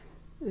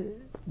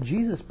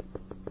 Jesus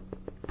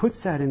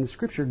puts that in the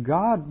Scripture.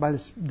 God, by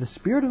the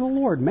Spirit of the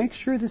Lord, makes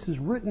sure this is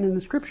written in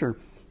the Scripture.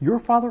 Your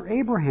father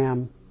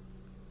Abraham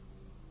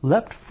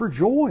leapt for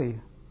joy,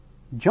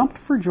 jumped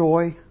for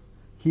joy.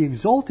 He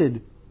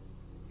exulted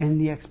in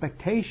the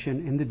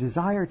expectation, in the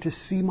desire to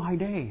see my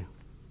day.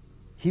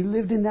 He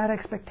lived in that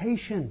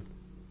expectation.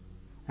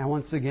 And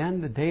once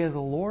again, the day of the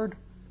Lord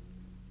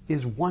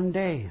is one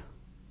day.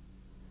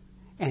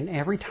 And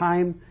every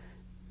time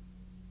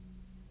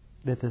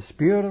that the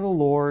Spirit of the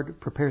Lord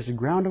prepares the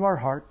ground of our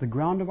heart, the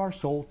ground of our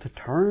soul, to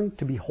turn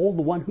to behold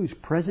the one who's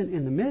present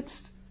in the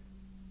midst,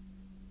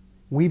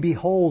 we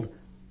behold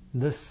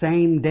the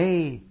same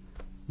day,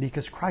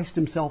 because Christ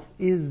Himself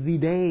is the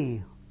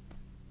day.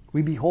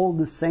 We behold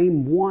the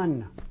same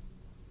one.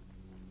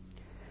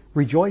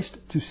 Rejoiced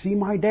to see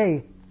my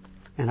day.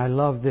 And I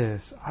love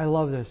this.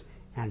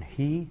 And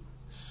he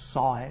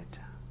saw it.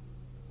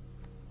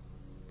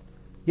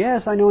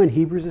 Yes, I know in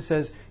Hebrews it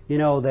says,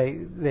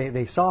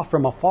 they saw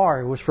from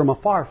afar. It was from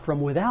afar,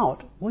 from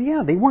without. Well,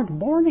 yeah, they weren't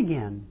born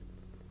again.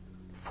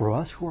 For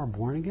us who are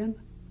born again,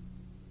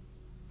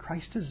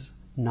 Christ is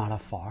not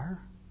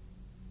afar.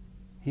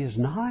 He is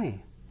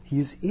nigh. He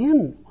is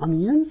on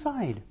the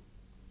inside.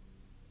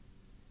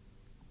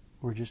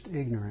 We're just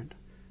ignorant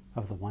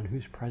of the one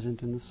who's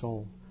present in the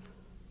soul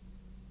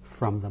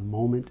from the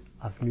moment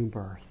of new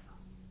birth.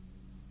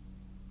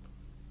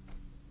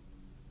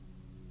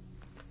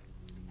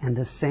 And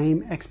the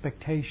same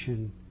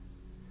expectation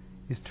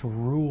is to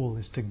rule,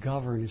 is to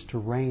govern, is to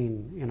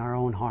reign in our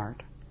own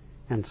heart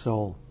and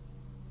soul.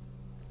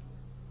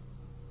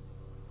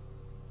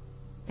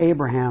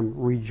 Abraham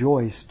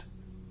rejoiced,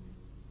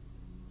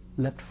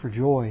 leapt for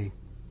joy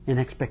in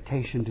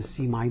expectation to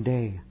see my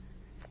day,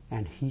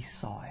 and he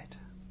saw it.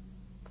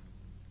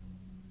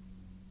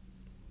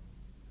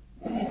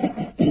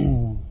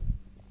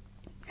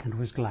 And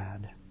was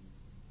glad.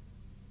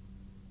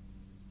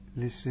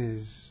 This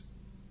is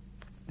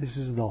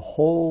the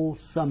whole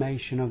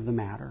summation of the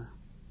matter.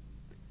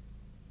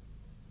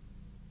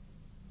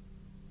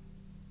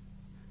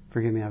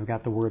 Forgive me, I've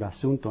got the word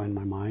asunto in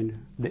my mind.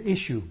 The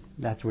issue,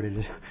 that's what it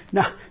is.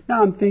 Now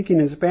I'm thinking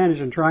in Spanish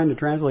and trying to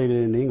translate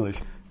it into English.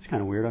 It's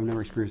kind of weird. I've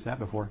never experienced that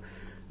before.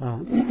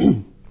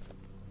 Actually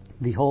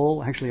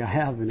I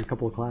have in a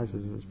couple of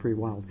classes. It's pretty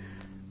wild.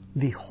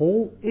 The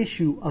whole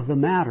issue of the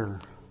matter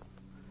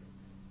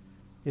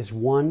is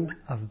one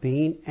of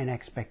being an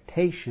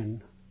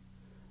expectation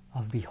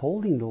of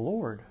beholding the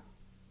Lord.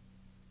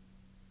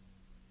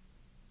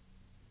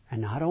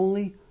 And not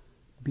only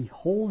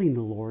beholding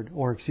the Lord,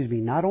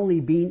 not only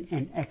being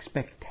an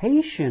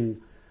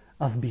expectation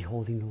of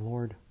beholding the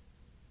Lord,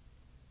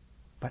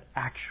 but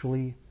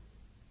actually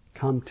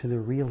come to the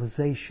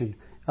realization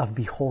of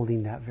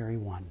beholding that very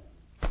one.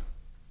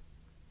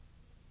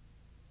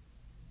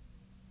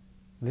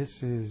 This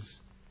is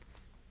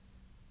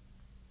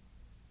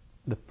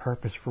the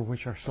purpose for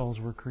which our souls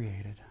were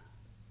created.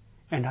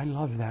 And I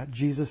love that.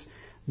 Jesus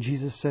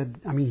said,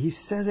 He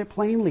says it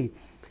plainly.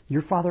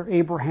 Your father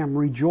Abraham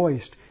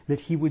rejoiced that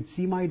he would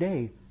see my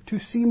day, to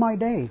see my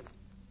day.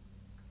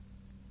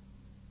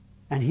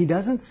 And he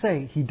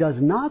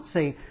does not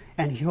say,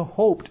 and he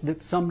hoped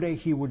that someday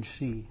he would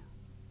see.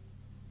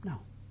 No.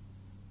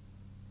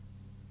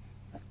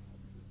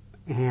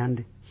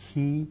 And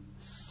he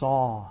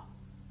saw.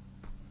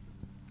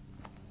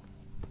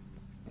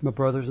 But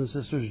brothers and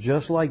sisters,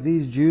 just like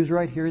these Jews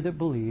right here that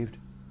believed,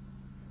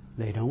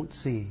 they don't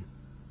see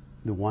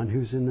the one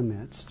who's in the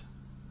midst.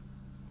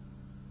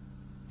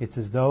 It's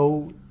as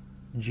though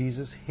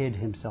Jesus hid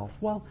Himself.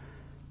 Well,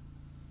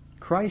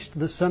 Christ,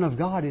 the Son of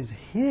God, is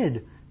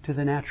hid to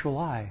the natural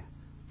eye,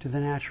 to the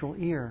natural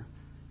ear,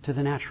 to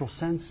the natural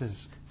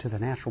senses, to the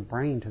natural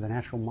brain, to the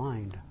natural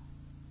mind.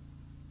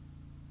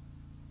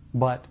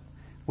 But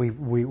we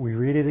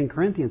read it in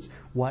Corinthians.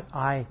 What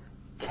eye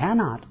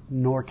cannot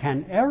nor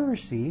can ever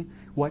see,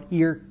 what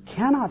ear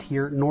cannot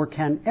hear nor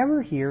can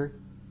ever hear,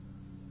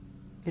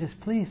 it has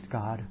pleased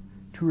God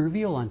to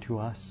reveal unto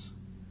us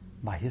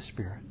by His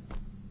Spirit.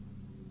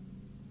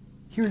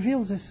 He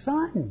reveals His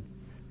Son.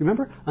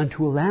 Remember,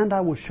 unto a land I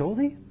will show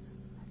thee.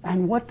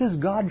 And what does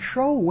God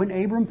show when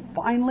Abram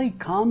finally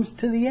comes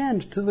to the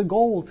end, to the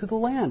goal, to the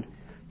land?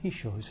 He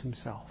shows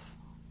Himself,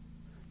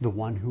 the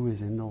one who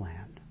is in the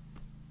land.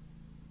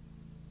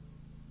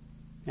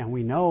 And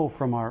we know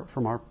from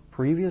our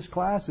previous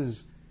classes,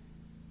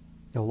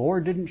 the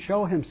Lord didn't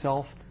show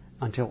Himself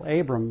until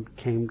Abram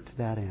came to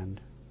that end,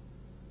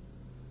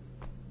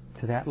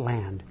 to that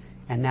land.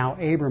 And now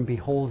Abram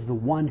beholds the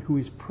one who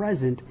is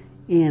present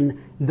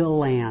in the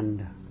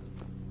land.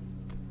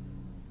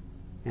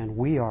 And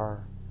we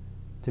are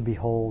to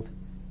behold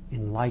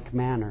in like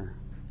manner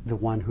the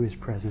one who is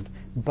present.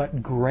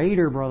 But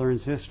greater, brother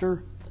and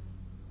sister,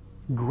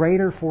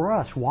 greater for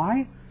us.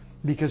 Why?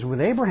 Because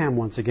with Abraham,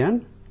 once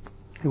again,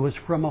 it was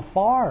from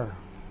afar,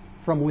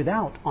 from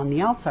without, on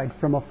the outside,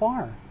 from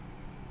afar.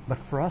 But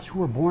for us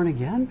who are born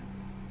again,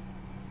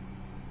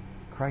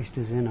 Christ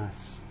is in us,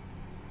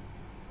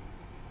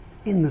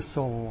 in the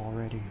soul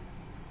already.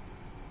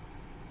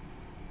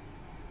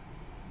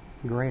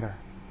 Greater.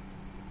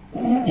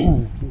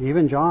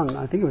 Even John,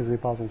 I think it was the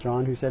Apostle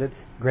John who said it,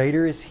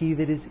 greater is He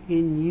that is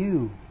in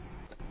you.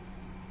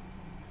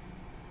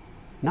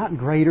 Not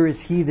greater is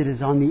He that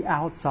is on the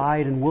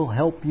outside and will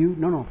help you.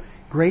 No.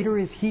 Greater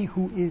is He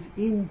who is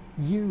in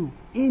you.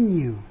 In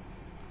you.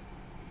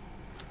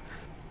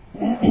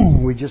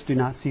 We just do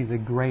not see the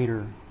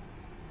greater.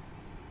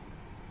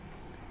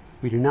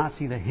 We do not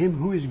see the Him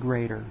who is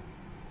greater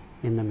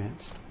in the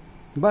midst.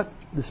 But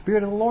the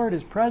Spirit of the Lord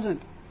is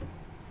present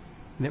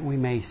that we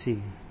may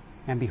see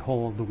and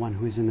behold the one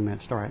who is in the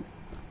midst. All right.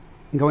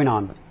 Going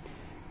on.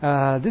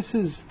 This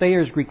is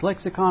Thayer's Greek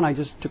Lexicon. I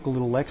just took a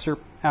little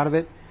excerpt out of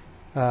it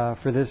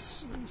for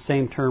this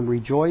same term,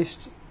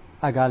 rejoiced,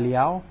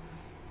 agaliao.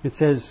 It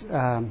says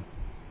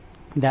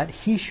that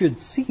he should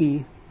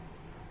see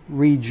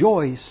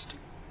rejoiced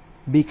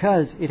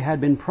because it had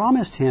been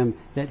promised him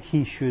that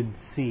he should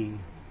see.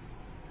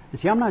 And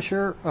see, I'm not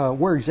sure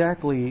where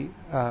exactly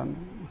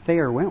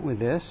Thayer went with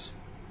this,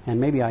 and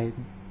maybe I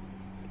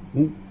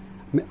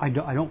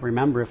don't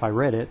remember if I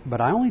read it, but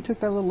I only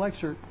took that little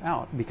excerpt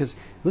out because,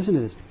 listen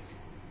to this.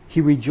 He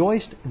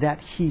rejoiced that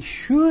he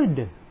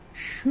should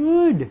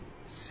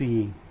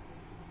see.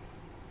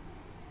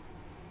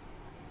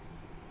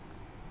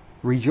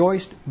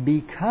 Rejoiced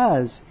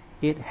because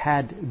it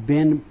had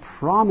been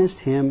promised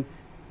him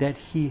that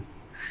he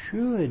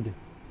should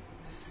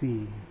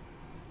see.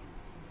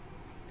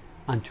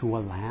 Unto a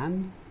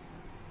land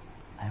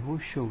I will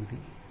show thee.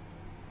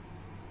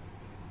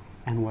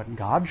 And what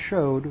God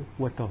showed,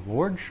 what the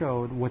Lord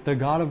showed, what the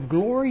God of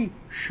glory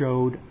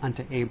showed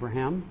unto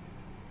Abraham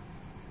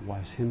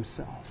was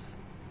Himself.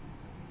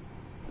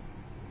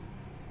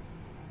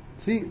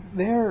 See,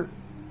 there,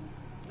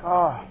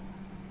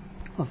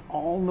 of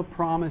all the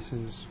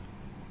promises,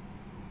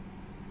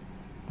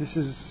 this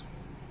is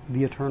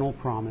the eternal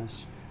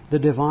promise, the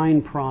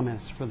divine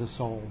promise for the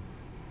soul.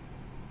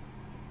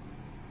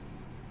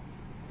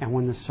 And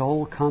when the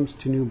soul comes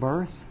to new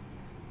birth,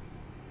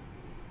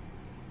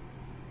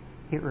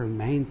 it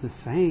remains the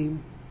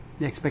same.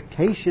 The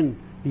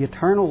expectation, the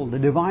eternal, the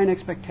divine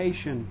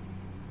expectation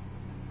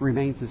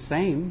remains the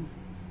same.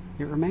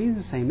 It remains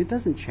the same. It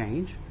doesn't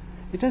change.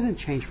 It doesn't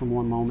change from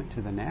one moment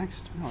to the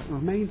next. No, it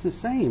remains the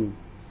same.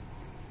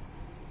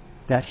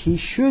 That he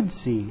should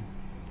see,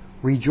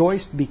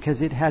 rejoiced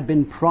because it had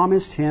been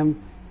promised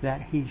him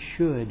that he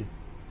should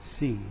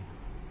see.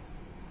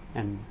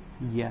 And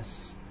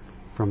yes,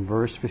 from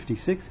verse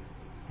 56,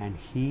 and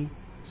he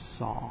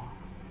saw.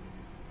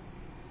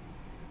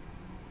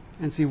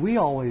 And see, we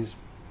always,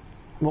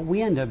 what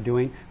we end up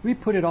doing, we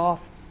put it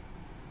off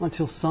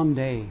until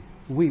someday.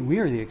 We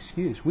are the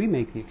excuse. We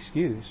make the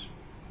excuse.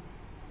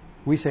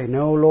 We say,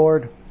 no,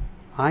 Lord,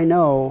 I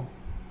know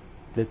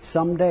that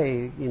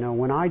someday,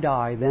 when I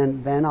die,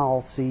 then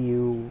I'll see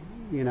you,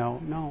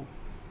 No.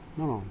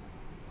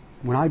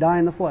 When I die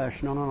in the flesh,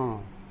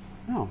 no.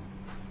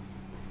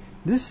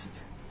 This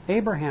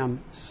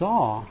Abraham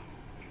saw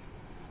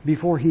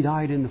before he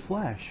died in the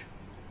flesh.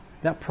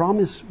 That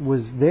promise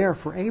was there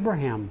for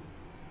Abraham.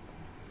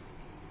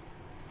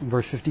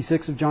 Verse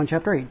 56 of John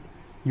chapter 8.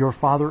 Your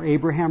father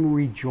Abraham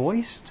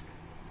rejoiced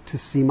to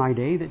see my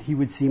day, that he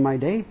would see my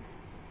day,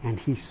 and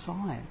he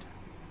saw it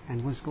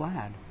and was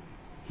glad.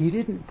 He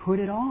didn't put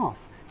it off.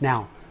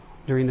 Now,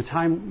 during the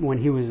time when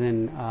he was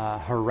in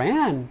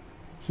Haran,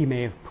 he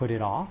may have put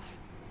it off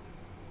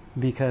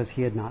because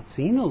he had not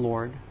seen the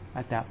Lord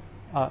at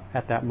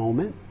that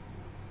moment.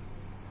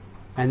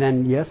 And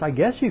then, yes, I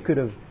guess he could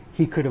have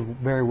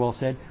very well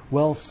said,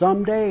 well,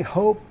 someday,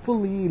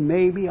 hopefully,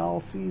 maybe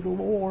I'll see the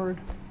Lord.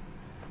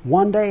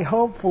 One day,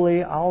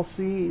 hopefully, I'll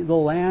see the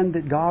land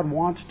that God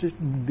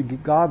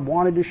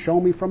wanted to show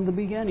me from the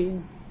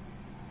beginning.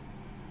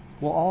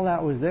 Well, all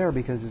that was there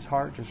because his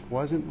heart just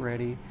wasn't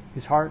ready.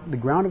 The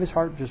ground of his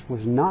heart just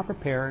was not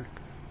prepared.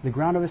 The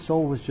ground of his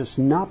soul was just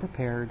not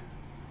prepared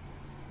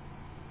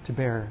to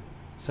bear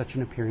such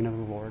an appearing of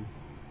the Lord.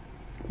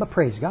 But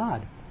praise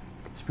God,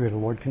 the Spirit of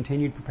the Lord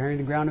continued preparing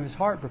the ground of his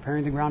heart,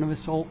 preparing the ground of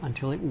his soul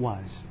until it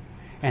was.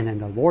 And then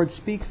the Lord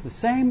speaks the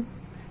same.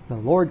 The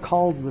Lord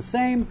calls the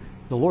same.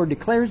 The Lord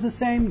declares the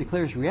same,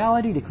 declares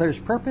reality, declares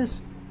purpose.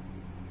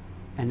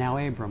 And now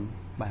Abram,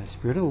 by the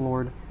Spirit of the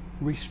Lord,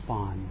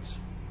 responds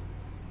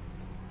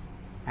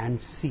and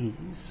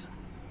sees.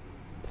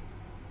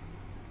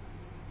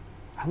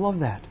 I love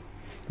that.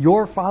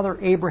 Your father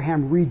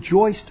Abraham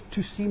rejoiced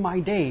to see my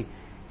day,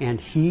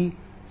 and he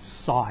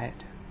saw it.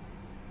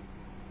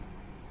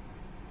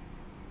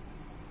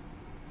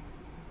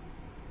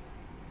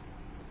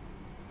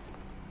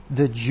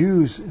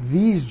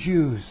 these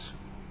Jews,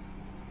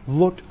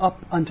 looked up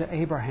unto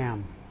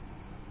Abraham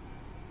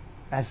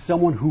as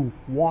someone who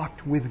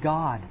walked with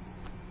God,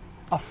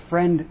 a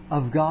friend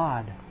of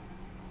God.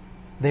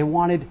 They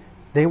wanted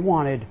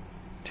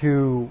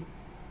to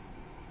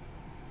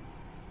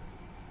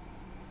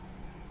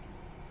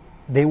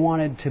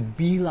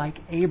be like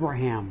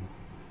Abraham.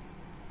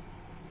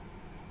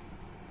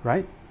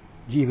 Right?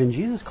 Even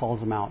Jesus calls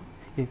them out.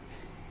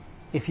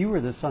 If you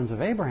were the sons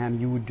of Abraham,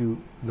 you would do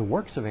the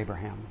works of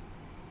Abraham.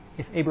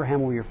 If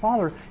Abraham were your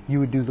father, you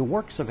would do the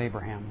works of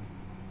Abraham.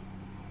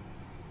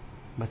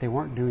 But they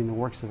weren't doing the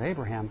works of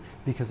Abraham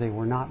because they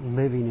were not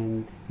living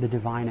in the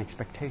divine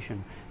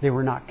expectation. They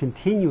were not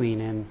continuing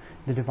in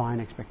the divine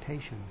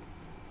expectation.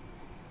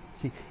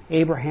 See,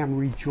 Abraham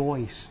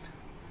rejoiced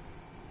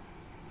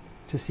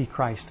to see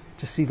Christ,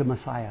 to see the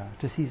Messiah,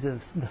 to see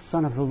the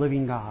Son of the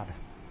living God.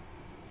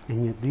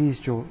 And yet these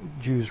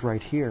Jews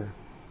right here,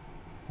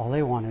 all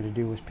they wanted to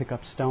do was pick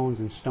up stones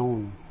and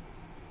stone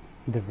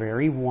the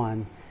very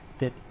one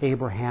that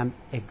Abraham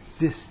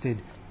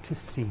existed to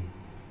see.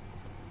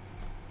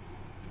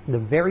 The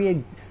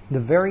very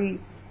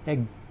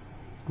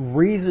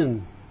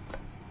reason,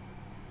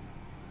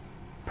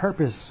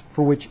 purpose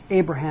for which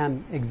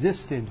Abraham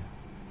existed,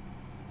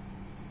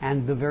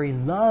 and the very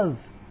love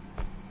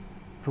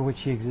for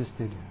which he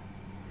existed,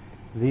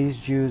 these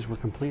Jews were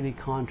completely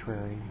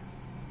contrary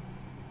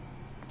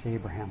to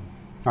Abraham.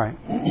 All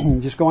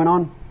right, just going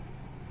on.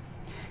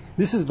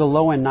 This is the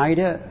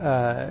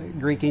Louw-Nida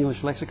Greek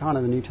English lexicon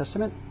of the New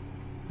Testament.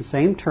 The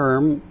same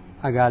term,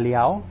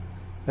 agaliao.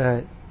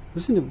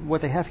 Listen to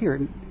what they have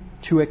here.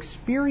 To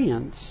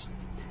experience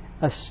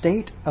a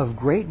state of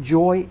great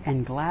joy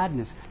and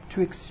gladness.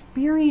 To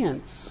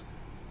experience.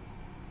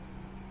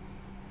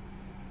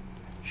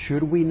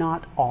 Should we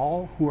not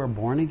all who are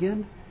born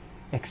again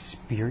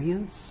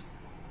experience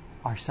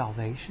our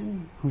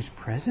salvation? Who's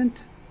present?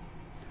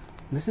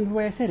 Listen to the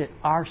way I said it.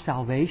 Our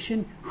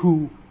salvation,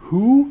 who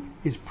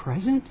is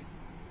present?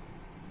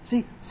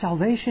 See,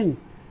 salvation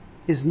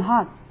is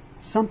not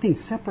something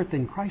separate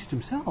than Christ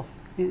Himself.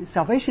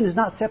 Salvation is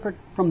not separate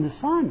from the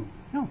Son.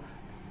 No.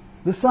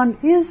 The Son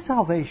is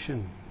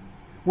salvation.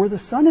 Where the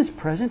Son is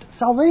present,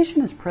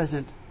 salvation is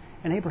present.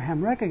 And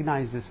Abraham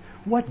recognized this.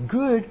 What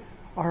good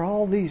are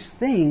all these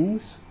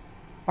things,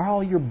 are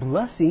all your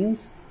blessings,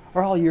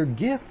 are all your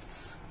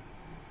gifts,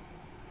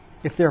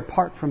 if they're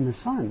apart from the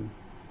Son?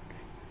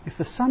 If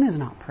the Son is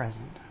not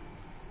present?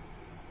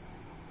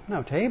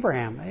 No, to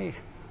Abraham.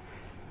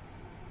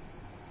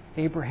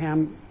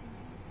 Abraham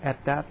at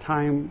that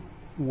time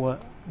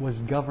was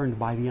governed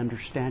by the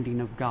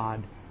understanding of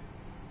God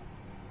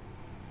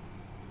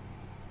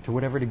to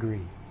whatever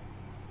degree.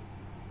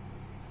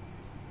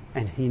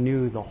 And he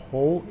knew the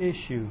whole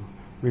issue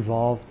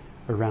revolved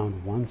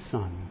around one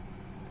Son,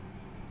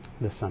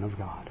 the Son of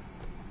God,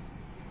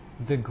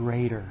 the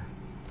greater.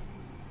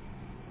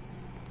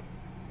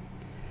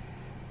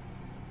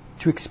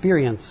 To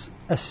experience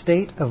a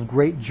state of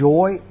great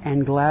joy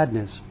and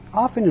gladness,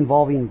 often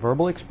involving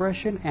verbal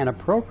expression and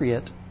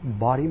appropriate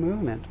body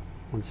movement.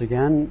 Once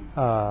again,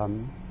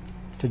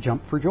 to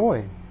jump for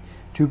joy.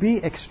 To be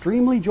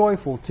extremely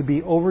joyful, to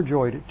be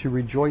overjoyed, to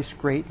rejoice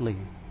greatly.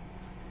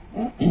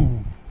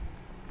 And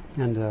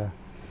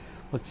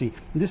let's see.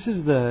 This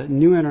is the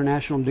New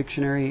International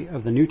Dictionary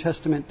of the New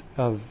Testament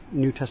of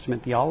New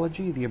Testament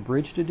Theology, the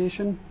abridged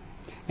edition.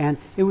 And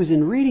it was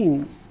in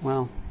reading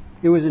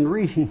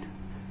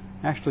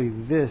actually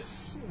this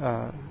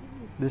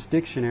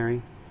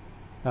dictionary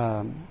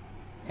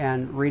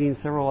and reading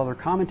several other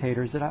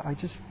commentators that I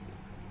just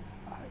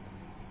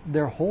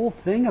their whole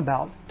thing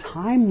about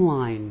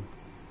timeline,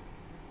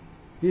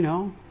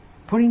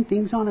 putting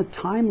things on a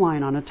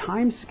timeline, on a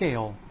time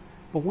scale.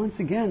 But once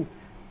again,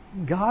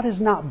 God is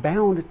not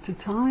bound to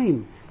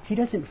time. He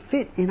doesn't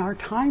fit in our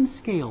time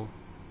scale.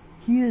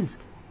 He is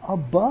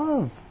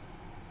above.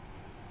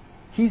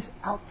 He's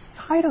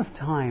outside of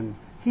time.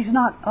 He's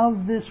not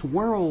of this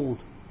world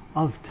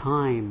of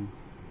time.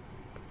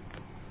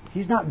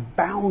 He's not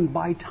bound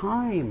by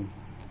time.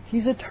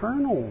 He's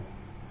eternal.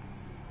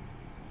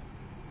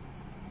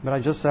 But I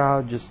just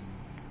saw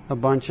a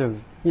bunch of,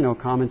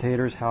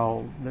 commentators,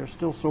 how they're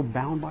still so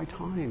bound by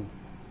time.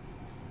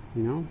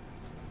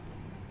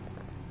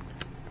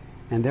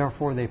 And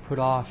therefore they put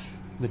off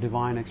the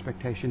divine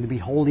expectation, the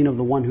beholding of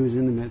the one who's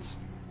in the midst,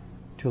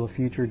 till a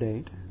future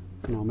date.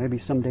 Maybe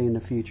someday in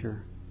the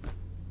future,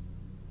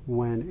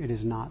 when it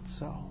is not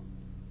so.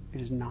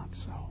 It is not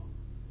so.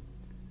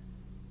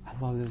 I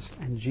love this.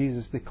 And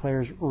Jesus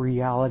declares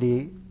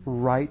reality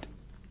right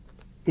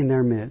in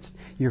their midst.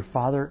 Your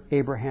father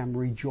Abraham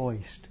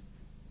rejoiced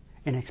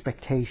in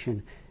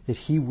expectation that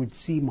he would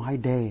see my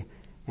day,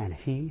 and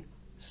he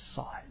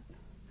saw it.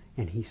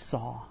 And he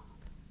saw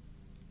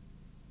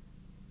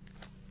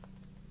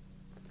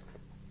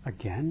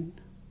again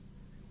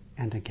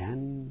and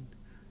again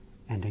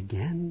and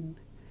again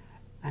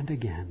and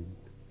again.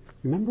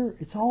 Remember,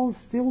 it's all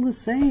still the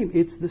same.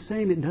 It's the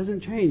same. It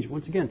doesn't change.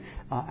 Once again,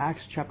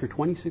 Acts chapter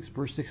 26,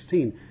 verse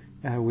 16,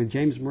 with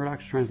James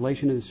Murdoch's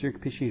translation of the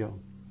Sirk Pishido.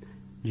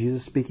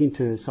 Jesus speaking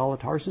to Saul of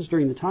Tarsus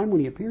during the time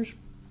when he appears,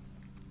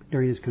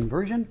 during his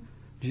conversion,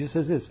 Jesus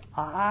says this,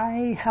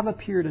 I have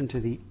appeared unto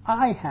thee.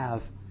 I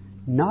have.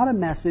 Not a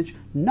message,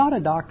 not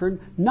a doctrine,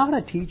 not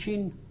a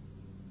teaching,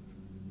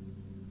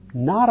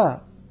 not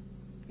a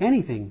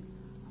anything.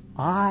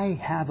 I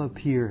have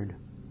appeared.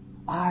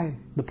 I,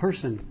 the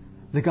person,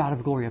 the God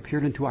of glory,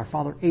 appeared unto our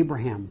father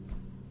Abraham.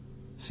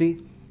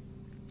 See,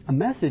 a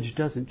message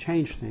doesn't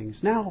change things.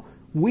 Now,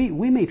 we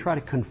may try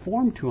to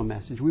conform to a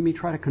message. We may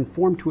try to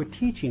conform to a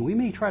teaching. We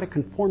may try to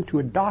conform to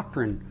a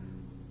doctrine.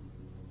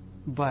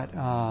 But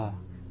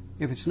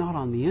if it's not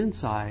on the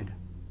inside,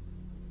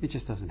 it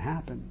just doesn't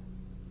happen.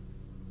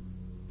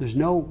 There's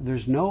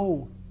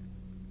no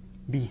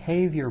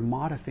behavior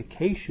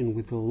modification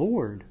with the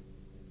Lord.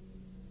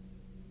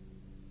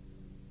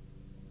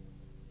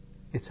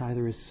 It's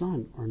either His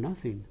Son or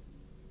nothing.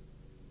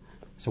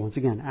 So once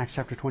again, Acts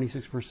chapter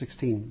 26, verse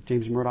 16,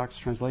 James Murdoch's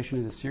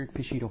translation is Syriac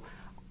Pishido.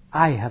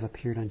 I have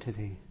appeared unto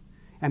thee.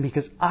 And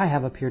because I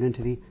have appeared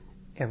unto thee,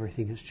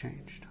 everything has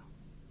changed.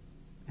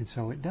 And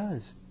so it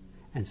does.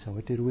 And so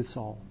it did with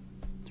Saul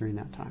during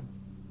that time.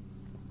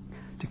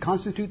 To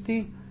constitute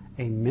thee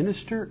a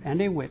minister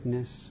and a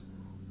witness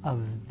of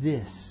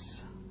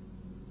this,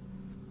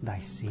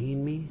 thy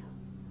seeing me,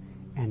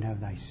 and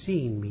of thy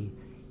seeing me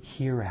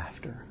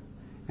hereafter.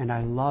 And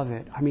I love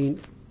it. I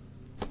mean,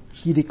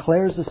 he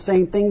declares the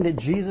same thing that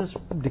Jesus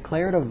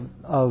declared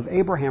of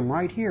Abraham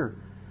right here.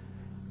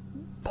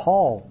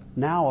 Paul,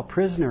 now a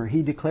prisoner,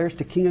 he declares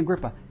to King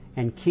Agrippa,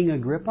 and King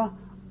Agrippa,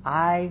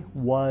 I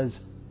was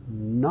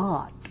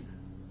not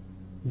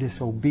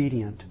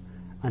disobedient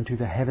unto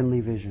the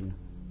heavenly vision.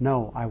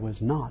 No, I was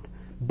not.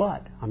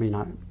 But,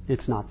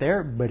 it's not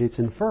there, but it's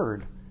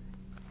inferred.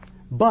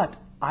 But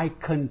I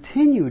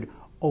continued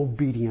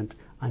obedient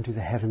unto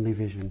the heavenly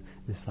vision.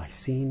 This thy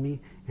seeing me,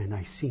 and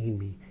thy seeing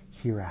me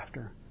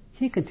hereafter.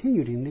 He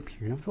continued in the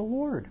appearing of the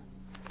Lord.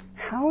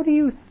 How do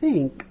you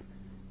think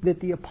that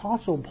the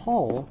Apostle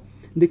Paul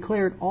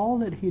declared all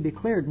that he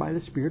declared by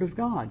the Spirit of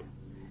God?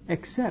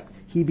 Except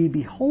he be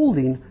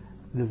beholding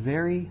the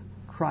very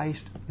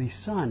Christ, the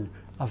Son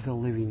of the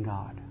living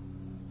God.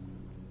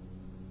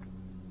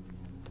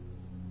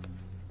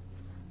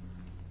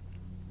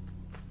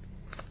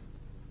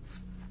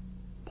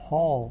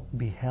 Paul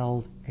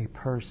beheld a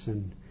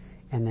person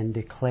and then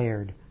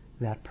declared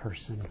that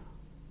person.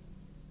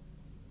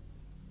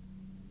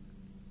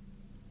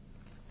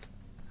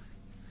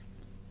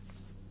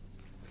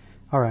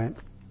 All right,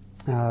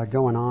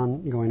 going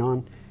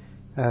on.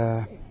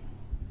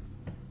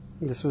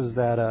 This was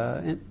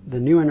the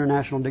New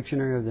International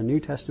Dictionary of the New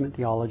Testament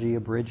Theology,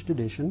 abridged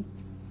edition.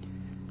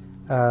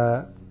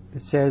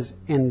 It says,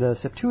 in the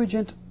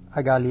Septuagint,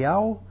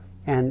 agaliao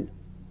and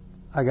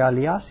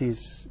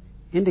agaliasis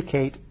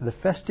indicate the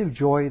festive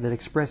joy that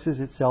expresses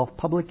itself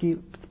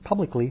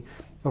publicly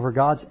over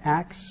God's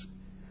acts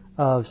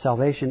of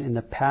salvation in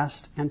the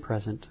past and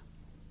present.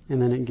 And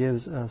then it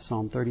gives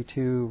Psalm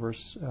 32,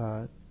 verse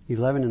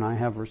 11, and I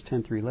have verse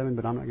 10 through 11,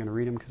 but I'm not going to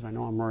read them because I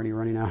know I'm already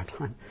running out of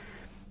time.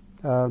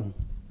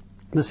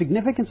 The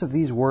significance of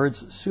these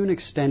words soon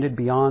extended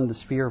beyond the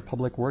sphere of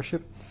public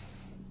worship.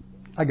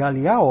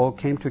 Agaliao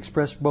came to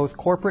express both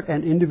corporate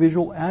and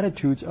individual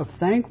attitudes of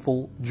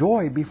thankful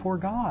joy before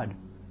God.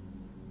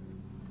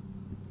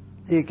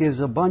 It gives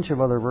a bunch of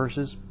other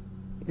verses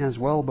as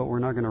well, but we're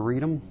not going to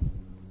read them.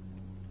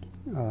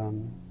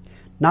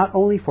 Not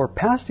only for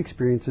past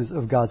experiences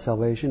of God's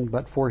salvation,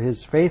 but for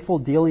His faithful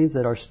dealings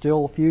that are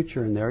still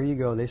future. And there you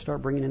go, they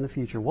start bringing in the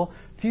future. Well,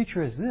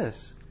 future is this.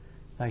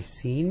 Thy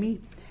seeing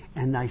me,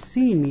 and thy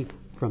seeing me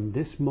from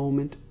this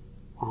moment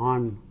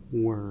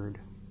onward.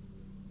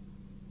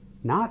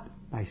 Not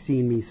thy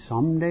seeing me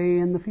someday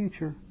in the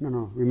future.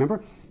 No.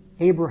 Remember,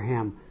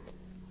 Abraham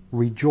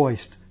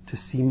rejoiced to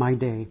see my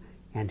day,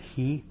 and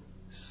he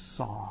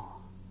saw.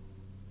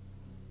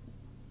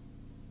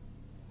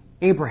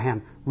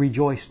 Abraham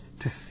rejoiced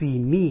to see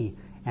me,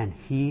 and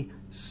he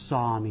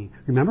saw me.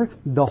 Remember,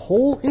 the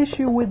whole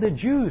issue with the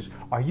Jews,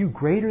 are you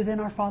greater than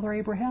our father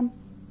Abraham?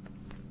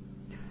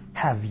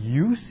 Have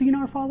you seen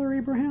our father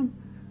Abraham?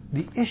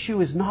 The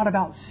issue is not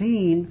about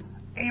seeing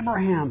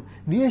Abraham.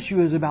 The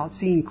issue is about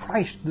seeing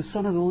Christ, the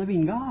Son of the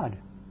living God.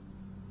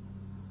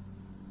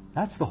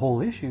 That's the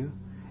whole issue.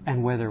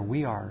 And whether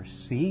we are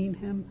seeing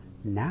Him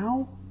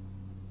now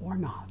or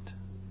not.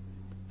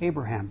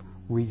 Abraham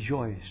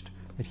rejoiced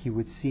that he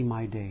would see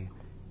my day,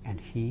 and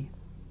he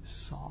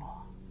saw.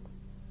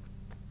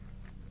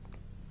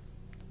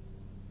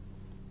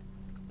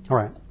 All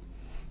right.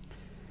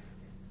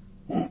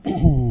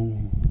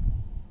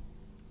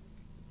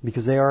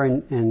 Because they are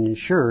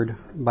insured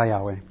by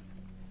Yahweh.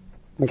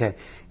 Okay.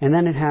 And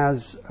then it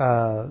has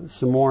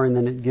some more, and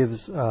then it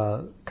gives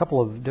a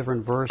couple of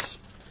different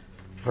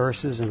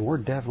verses, and we're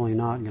definitely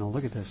not going to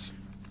look at this.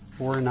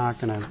 We're not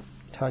going to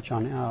touch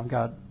on. I've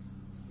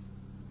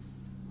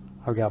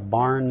got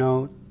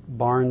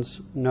Barnes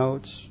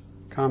Notes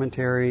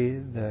commentary,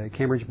 the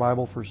Cambridge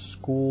Bible for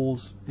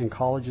Schools and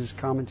Colleges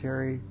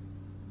commentary,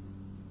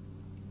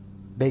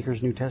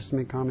 Baker's New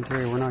Testament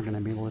commentary. We're not going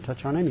to be able to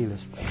touch on any of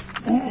this.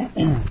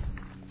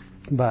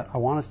 But I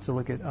want us to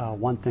look at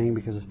one thing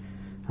because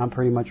I'm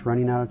pretty much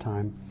running out of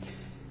time.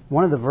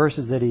 One of the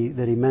verses that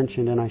he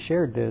mentioned, and I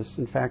shared this.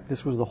 In fact,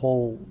 this was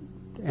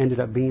ended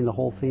up being the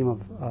whole theme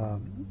of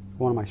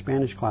one of my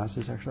Spanish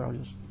classes. Actually, I'll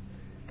just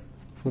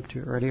flip to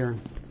it right here.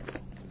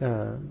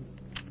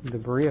 The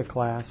Berea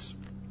class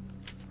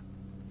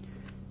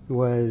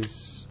was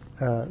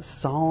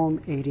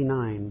Psalm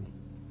 89,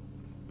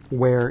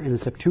 where in the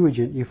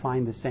Septuagint you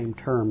find the same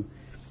term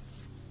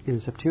in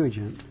the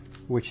Septuagint,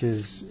 which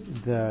is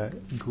the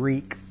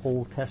Greek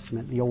Old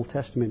Testament, the Old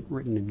Testament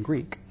written in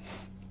Greek.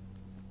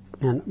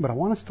 But I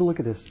want us to look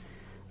at this.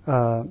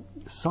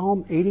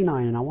 Psalm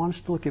 89, and I want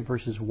us to look at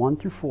verses 1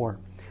 through 4.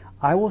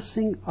 I will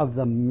sing of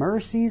the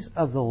mercies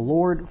of the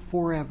Lord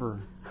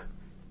forever.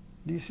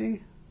 Do you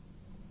see?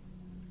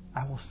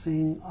 I will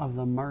sing of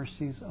the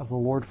mercies of the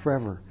Lord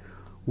forever.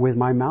 With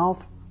my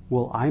mouth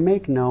will I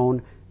make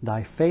known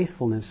thy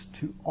faithfulness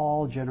to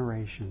all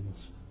generations.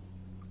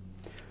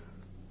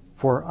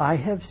 For I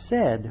have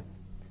said,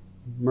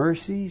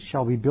 mercy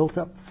shall be built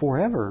up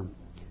forever.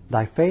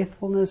 Thy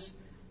faithfulness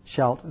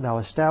shalt thou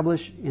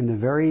establish in the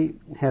very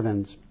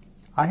heavens.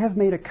 I have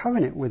made a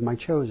covenant with my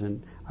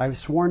chosen. I have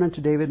sworn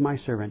unto David my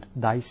servant.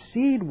 Thy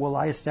seed will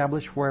I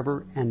establish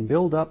forever and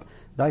build up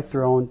thy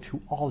throne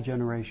to all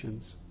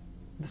generations.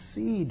 The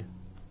seed.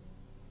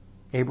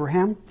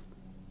 Abraham,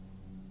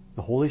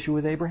 the whole issue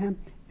with Abraham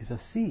is a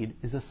seed,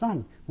 is a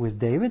son. With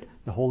David,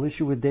 the whole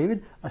issue with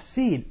David, a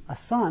seed, a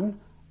son,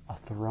 a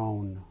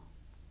throne.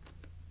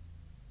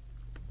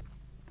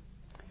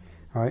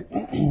 All right.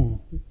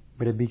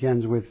 But it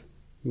begins with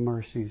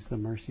mercies, the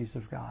mercies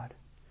of God.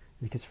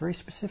 And it gets very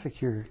specific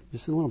here,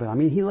 just a little bit. I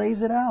mean, he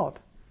lays it out.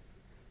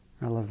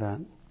 I love that.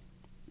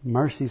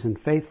 Mercies and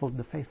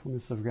the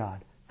faithfulness of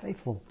God.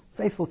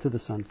 Faithful to the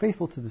Son,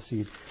 faithful to the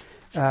seed.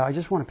 I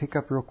just want to pick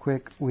up real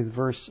quick with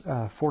verse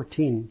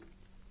 14.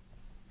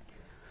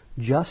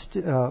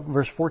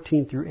 Verse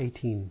 14 through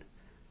 18.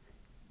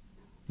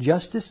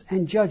 Justice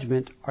and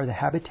judgment are the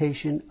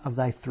habitation of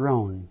thy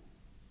throne.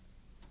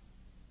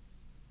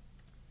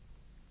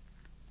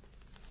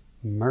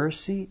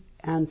 Mercy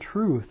and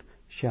truth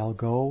shall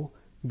go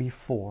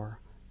before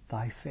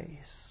thy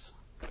face.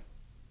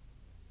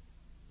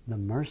 The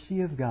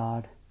mercy of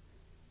God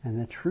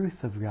and the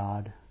truth of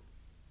God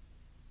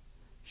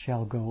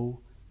shall go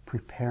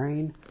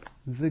preparing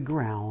the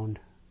ground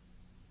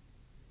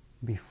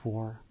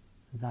before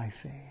thy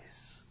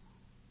face.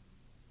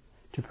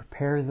 To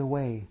prepare the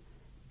way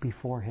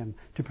before Him.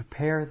 To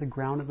prepare the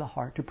ground of the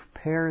heart. To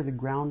prepare the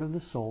ground of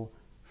the soul.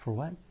 For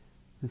what?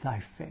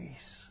 Thy face.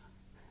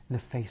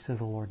 The face of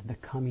the Lord. The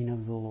coming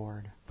of the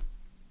Lord.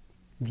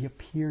 The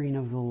appearing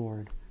of the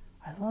Lord.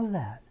 I love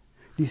that.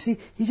 Do you see?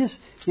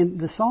 In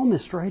the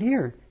psalmist right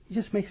here, he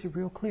just makes it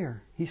real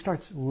clear. He's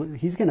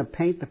going to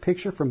paint the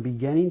picture from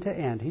beginning to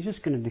end. He's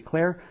just going to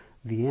declare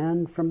the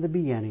end from the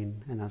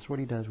beginning. And that's what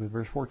he does with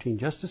verse 14.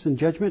 Justice and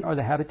judgment are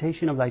the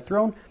habitation of thy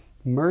throne.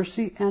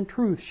 Mercy and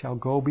truth shall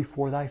go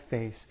before thy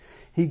face.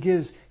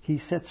 He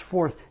sets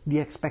forth the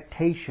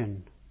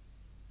expectation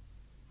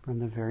from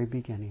the very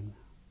beginning.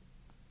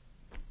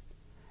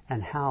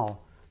 And how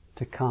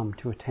to come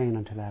to attain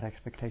unto that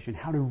expectation.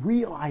 How to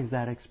realize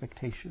that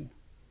expectation.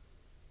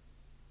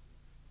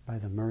 By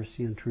the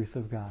mercy and truth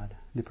of God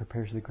that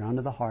prepares the ground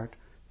of the heart,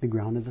 the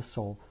ground of the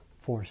soul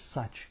for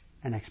such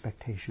an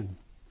expectation.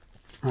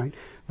 All right.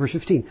 Verse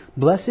 15.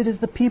 Blessed is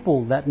the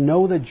people that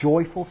know the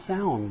joyful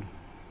sound.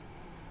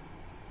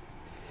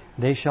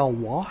 They shall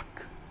walk.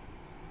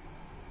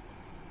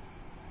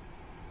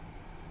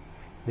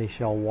 They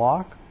shall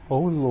walk, O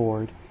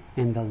Lord,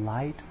 in the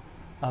light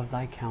of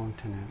thy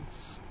countenance.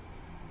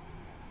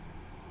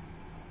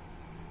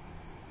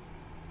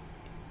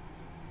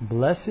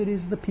 Blessed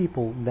is the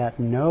people that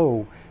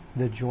know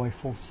the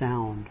joyful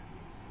sound.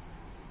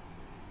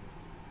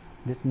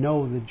 That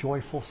know the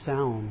joyful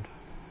sound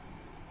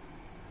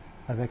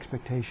of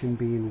expectation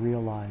being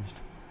realized.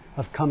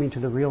 Of coming to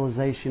the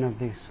realization of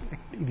this,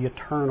 the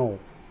eternal,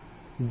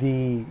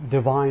 the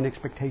divine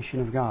expectation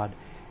of God.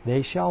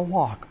 They shall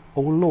walk,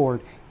 O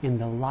Lord, in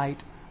the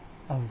light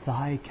of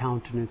thy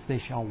countenance. They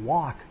shall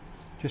walk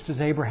just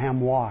as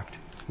Abraham walked.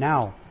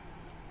 Now,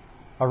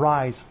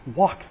 arise,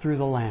 walk through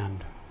the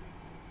land.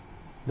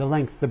 The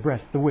length, the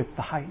breadth, the width,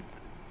 the height.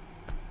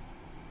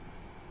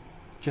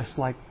 Just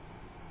like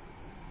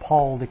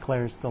Paul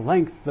declares, the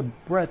length, the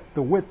breadth,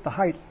 the width, the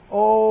height.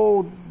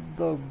 Oh,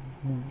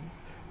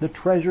 the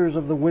treasures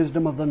of the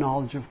wisdom of the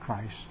knowledge of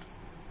Christ.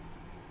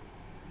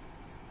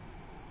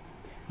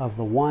 Of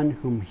the one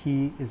whom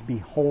he is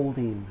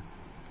beholding.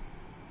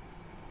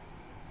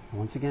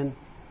 Once again,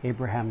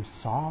 Abraham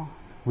saw,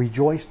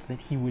 rejoiced that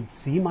he would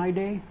see my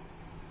day,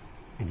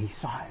 and he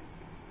saw it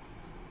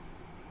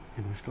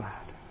and was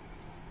glad.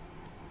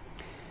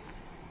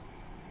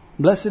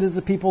 Blessed is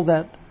the people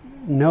that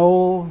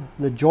know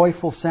the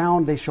joyful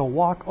sound. They shall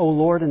walk, O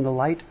Lord, in the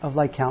light of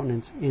thy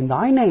countenance. In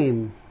thy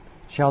name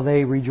shall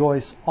they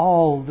rejoice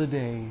all the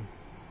day,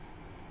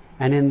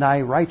 and in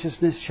thy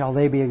righteousness shall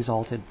they be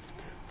exalted.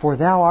 For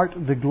thou art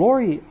the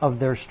glory of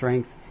their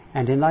strength,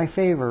 and in thy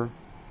favor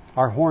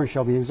our horn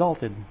shall be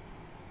exalted.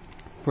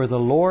 For the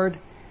Lord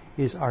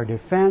is our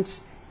defense,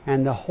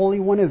 and the Holy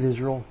One of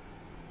Israel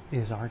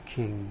is our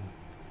King.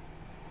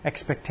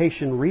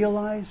 Expectation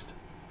realized,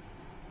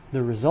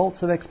 the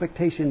results of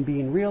expectation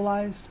being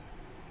realized.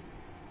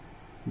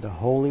 The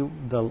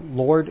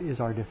Lord is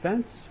our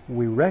defense.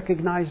 We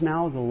recognize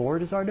now the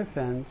Lord is our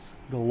defense.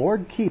 The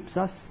Lord keeps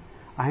us.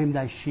 I am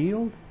thy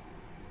shield,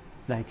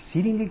 thy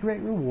exceedingly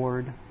great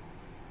reward.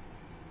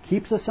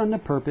 Keeps us unto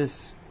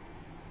purpose.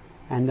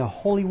 And the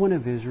Holy One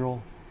of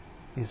Israel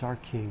is our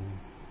King.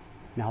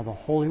 Now the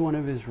Holy One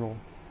of Israel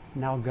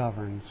now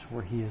governs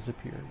where He has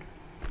appeared.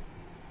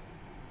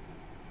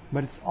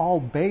 But it's all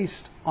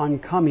based on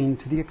coming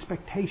to the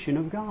expectation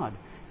of God.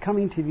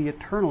 Coming to the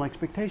eternal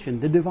expectation,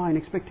 the divine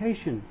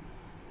expectation.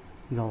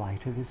 The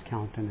light of His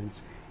countenance.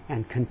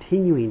 And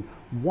continuing,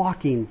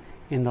 walking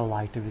in the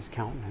light of His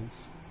countenance.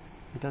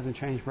 It doesn't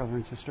change, brother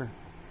and sister.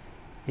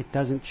 It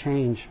doesn't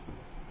change.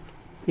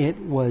 It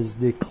was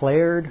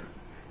declared,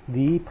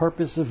 the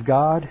purpose of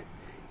God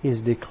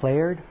is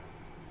declared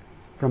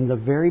from the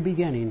very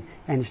beginning,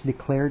 and it's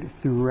declared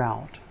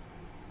throughout.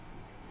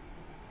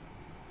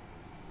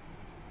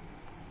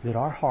 That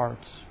our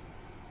hearts,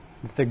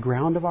 that the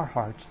ground of our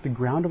hearts, the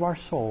ground of our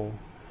soul,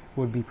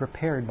 would be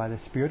prepared by the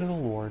Spirit of the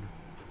Lord,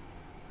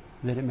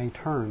 that it may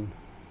turn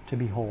to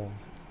behold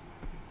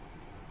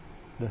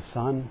the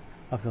Son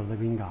of the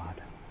living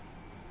God.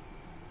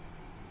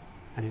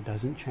 And it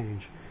doesn't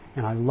change.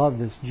 And I love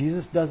this.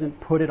 Jesus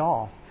doesn't put it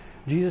off.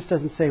 Jesus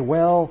doesn't say,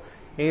 well,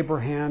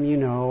 Abraham,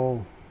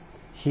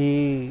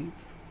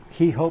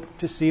 he hoped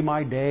to see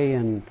my day,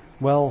 and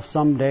well,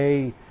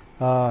 someday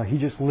he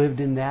just lived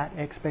in that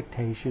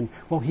expectation.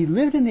 Well, he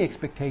lived in the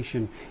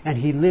expectation, and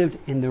he lived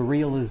in the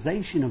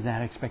realization of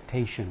that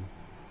expectation.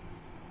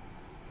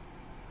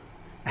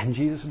 And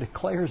Jesus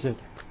declares it.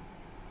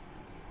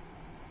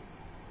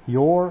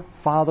 Your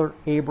father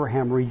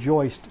Abraham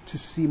rejoiced to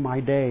see my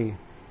day,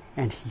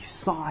 and he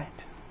saw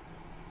it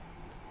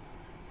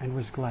and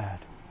was glad.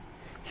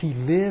 He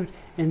lived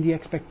in the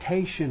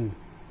expectation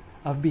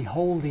of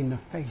beholding the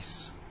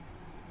face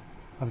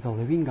of the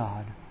living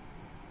God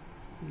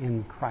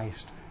in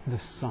Christ, the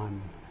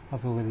Son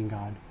of the living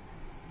God.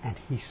 And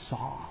he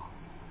saw.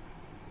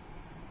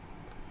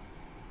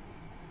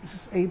 This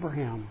is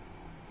Abraham.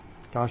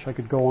 Gosh, I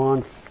could go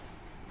on.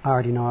 I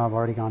already know I've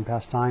already gone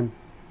past time.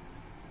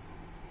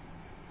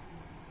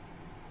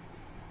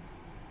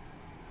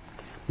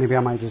 Maybe I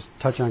might just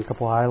touch on a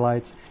couple of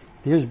highlights.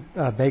 Here's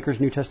Baker's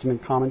New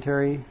Testament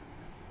commentary.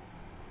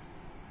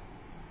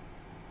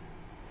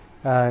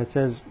 It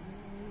says,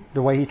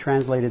 the way he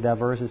translated that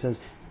verse, it says,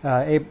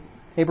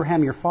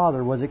 Abraham, your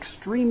father, was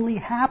extremely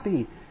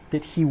happy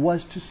that he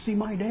was to see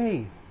my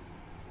day.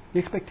 The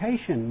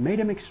expectation made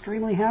him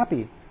extremely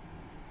happy.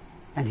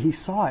 And he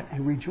saw it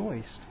and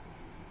rejoiced.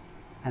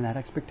 And that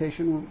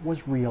expectation was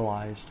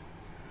realized.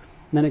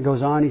 And then it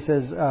goes on, he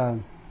says,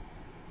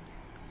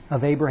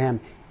 of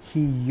Abraham,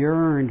 he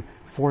yearned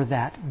for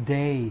that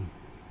day,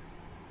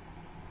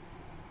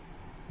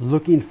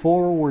 looking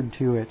forward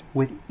to it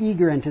with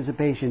eager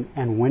anticipation.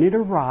 And when it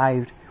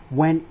arrived,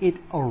 when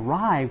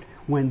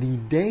the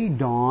day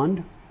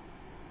dawned,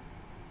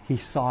 he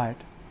saw it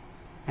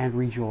and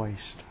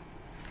rejoiced.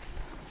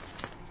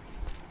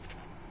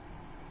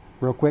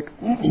 Real quick,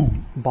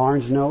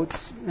 Barnes notes,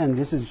 and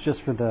this is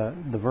just for the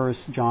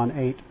verse, John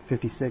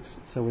 8:56.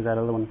 So was that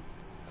other one?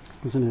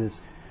 Listen to this.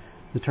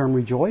 The term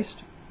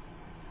rejoiced.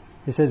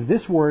 It says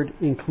this word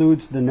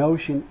includes the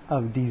notion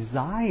of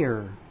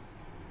desire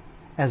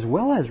as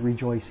well as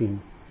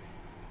rejoicing.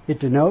 It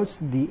denotes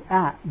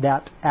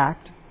that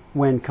act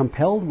when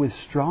compelled with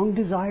strong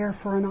desire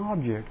for an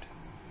object.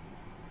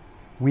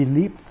 We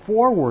leap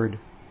forward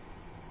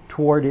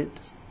toward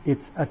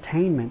its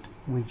attainment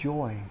with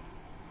joy.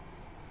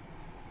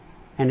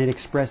 And it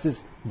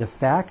expresses the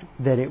fact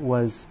that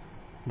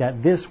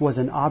this was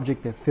an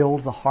object that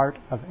filled the heart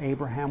of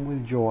Abraham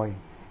with joy,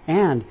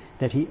 and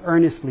that he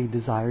earnestly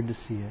desired to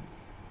see it.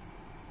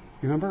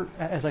 You remember,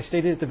 as I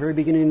stated at the very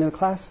beginning of the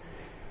class,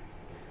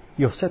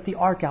 you'll set the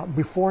ark out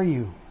before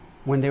you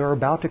when they were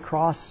about to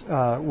cross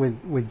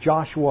with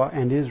Joshua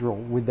and Israel,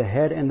 with the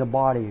head and the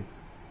body,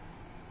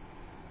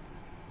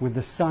 with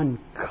the sun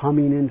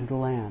coming into the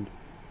land.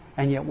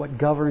 And yet what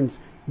governs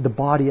the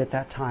body at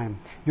that time?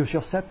 You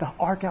shall set the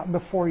ark out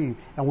before you,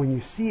 and when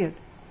you see it,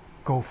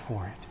 go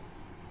for it.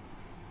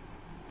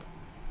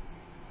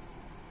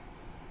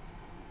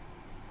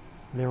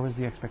 There was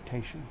the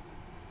expectation.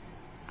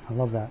 I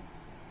love that.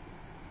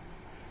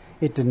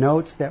 It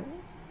denotes that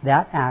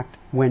act,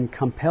 when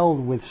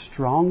compelled with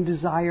strong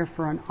desire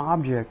for an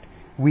object,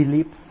 we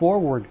leap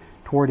forward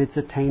toward its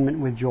attainment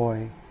with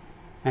joy.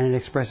 And it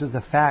expresses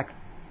the fact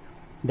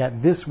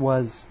that this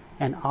was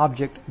an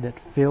object that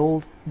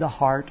filled the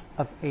heart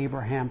of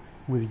Abraham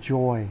with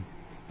joy,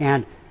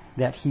 and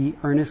that he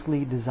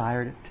earnestly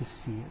desired to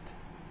see it.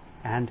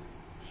 And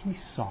he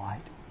saw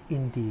it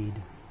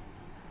indeed.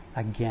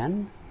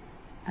 Again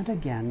and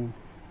again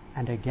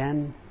and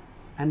again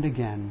and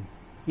again.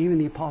 Even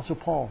the Apostle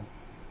Paul,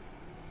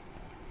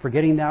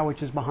 forgetting that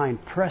which is behind,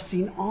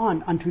 pressing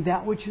on unto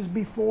that which is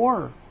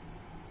before.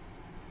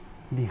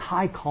 the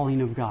high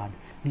calling of God,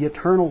 the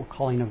eternal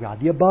calling of God,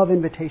 the above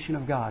invitation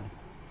of God.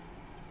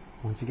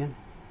 Once again,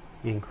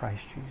 in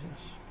Christ Jesus.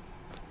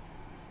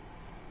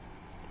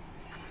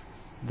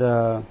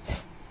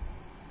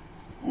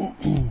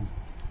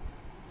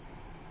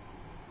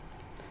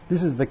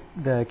 This is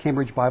the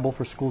Cambridge Bible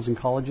for Schools and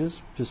Colleges.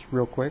 Just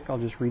real quick, I'll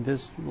just read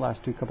this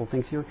last two couple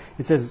things here.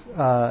 It says,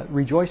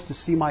 rejoice to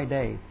see my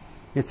day.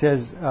 It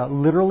says,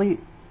 literally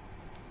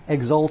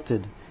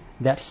exalted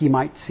that he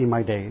might see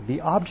my day.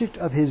 The object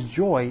of his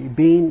joy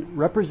being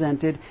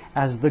represented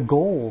as the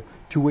goal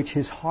to which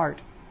his heart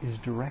is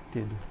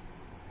directed.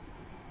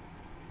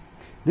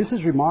 This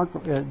is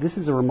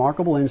a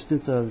remarkable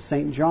instance of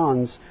St.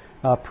 John's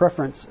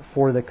preference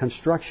for the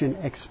construction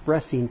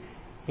expressing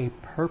a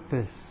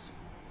purpose,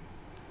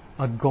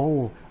 a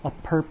goal, a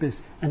purpose,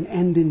 an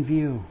end in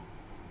view.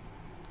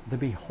 The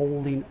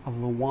beholding of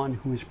the one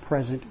who is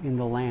present in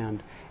the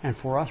land. And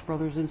for us,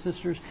 brothers and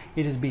sisters,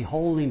 it is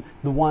beholding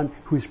the one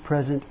who is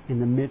present in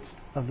the midst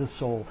of the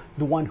soul,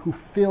 the one who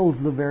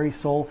fills the very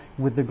soul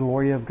with the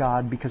glory of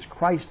God, because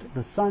Christ,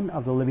 the Son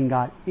of the living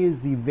God, is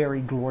the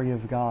very glory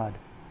of God.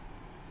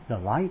 The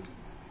light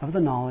of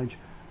the knowledge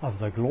of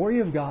the glory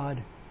of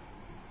God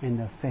in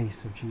the face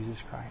of Jesus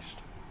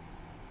Christ.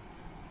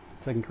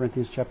 2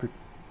 Corinthians chapter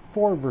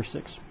 4, verse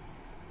 6.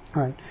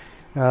 All right.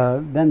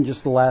 Then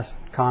just the last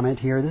comment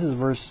here. This is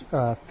verse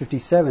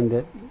 57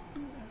 that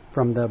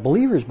from the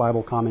Believer's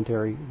Bible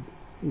Commentary.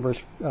 Verse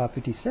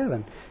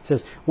 57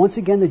 says, once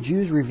again the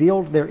Jews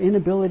revealed their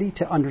inability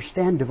to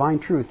understand divine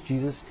truth.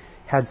 Jesus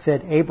had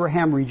said,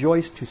 Abraham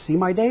rejoiced to see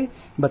my day,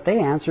 but they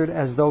answered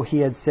as though he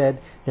had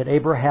said that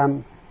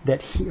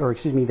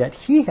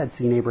he had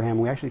seen Abraham.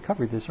 We actually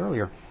covered this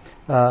earlier.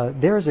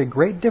 There is a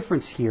great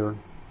difference here.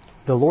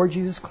 The Lord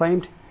Jesus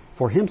claimed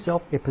for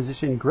himself a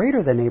position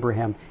greater than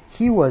Abraham.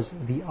 He was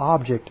the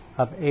object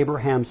of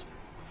Abraham's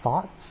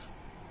thoughts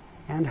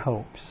and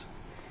hopes.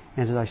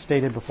 And as I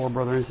stated before,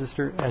 brother and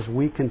sister, as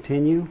we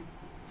continue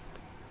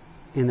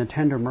in the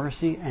tender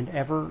mercy and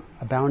ever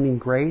abounding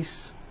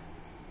grace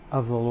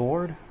of the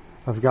Lord,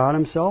 of God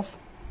himself,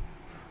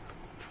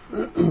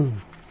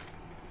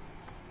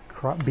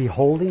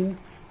 beholding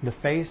the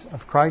face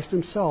of Christ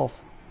himself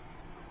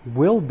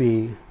will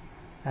be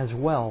as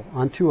well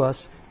unto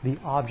us the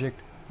object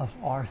of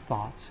our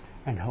thoughts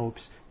and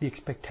hopes, the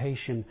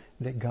expectation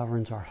that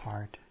governs our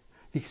heart,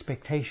 the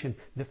expectation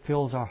that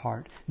fills our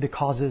heart, that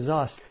causes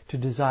us to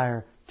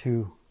desire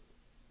to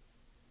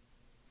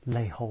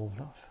lay hold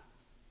of.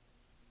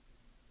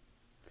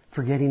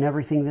 Forgetting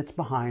everything that's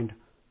behind,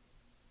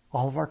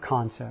 all of our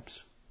concepts,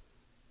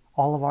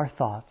 all of our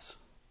thoughts,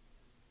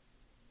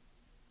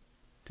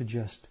 to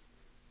just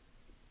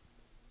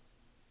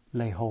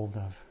lay hold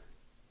of.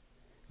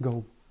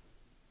 Go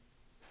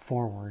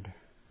forward.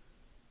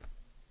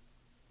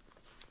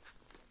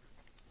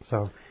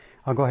 So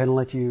I'll go ahead and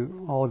let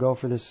you all go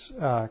for this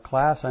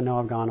class. I know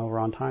I've gone over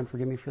on time.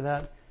 Forgive me for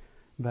that.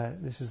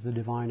 But this is the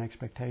divine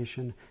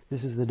expectation.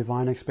 This is the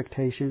divine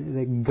expectation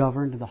that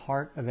governed the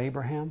heart of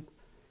Abraham.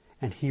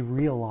 And he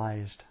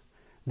realized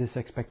this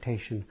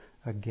expectation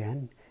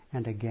again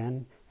and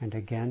again and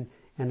again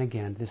and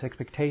again. This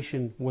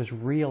expectation was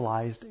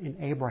realized in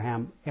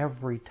Abraham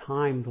every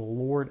time the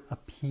Lord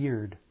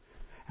appeared.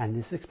 And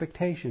this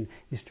expectation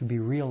is to be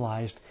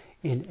realized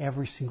in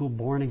every single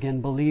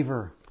born-again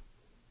believer.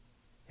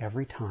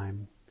 Every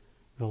time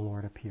the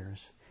Lord appears.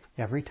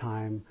 Every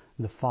time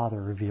the Father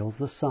reveals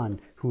the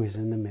Son who is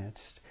in the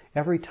midst.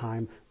 Every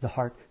time the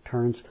heart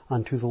turns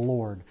unto the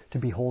Lord to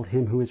behold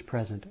Him who is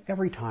present.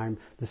 Every time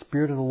the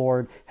Spirit of the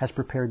Lord has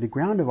prepared the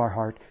ground of our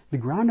heart, the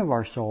ground of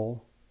our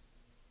soul,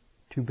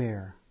 to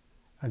bear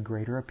a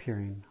greater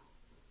appearing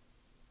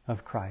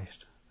of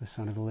Christ, the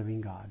Son of the living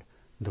God,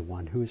 the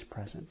one who is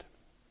present.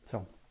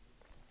 So,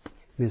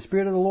 may the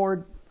Spirit of the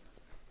Lord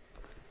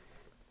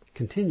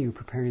continue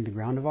preparing the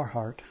ground of our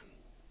heart,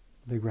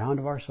 the ground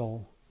of our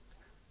soul,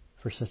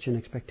 for such an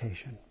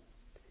expectation.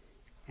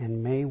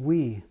 And may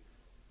we,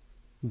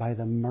 by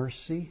the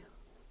mercy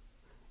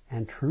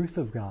and truth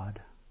of God,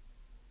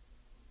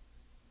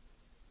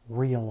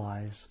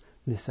 realize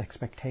this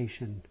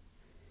expectation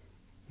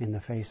in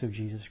the face of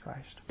Jesus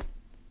Christ.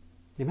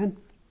 Amen?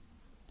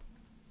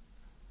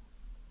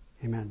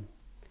 Amen.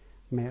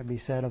 May it be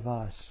said of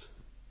us,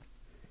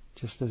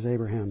 just as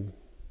Abraham,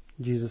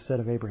 Jesus said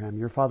of Abraham,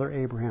 your father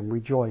Abraham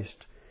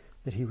rejoiced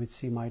that he would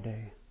see my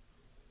day,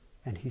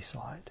 and he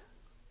saw it.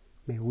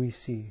 May we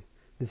see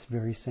this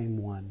very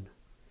same one.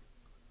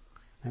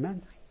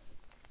 Amen?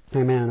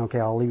 Amen. Okay,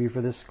 I'll leave you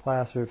for this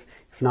class, or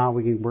if not,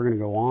 we're going to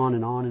go on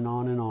and on and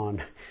on and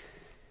on.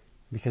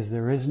 Because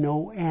there is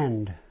no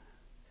end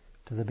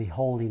to the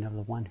beholding of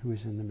the one who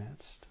is in the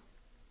midst.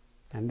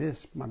 And this,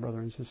 my brother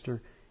and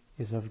sister,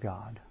 is of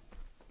God.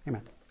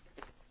 Amen.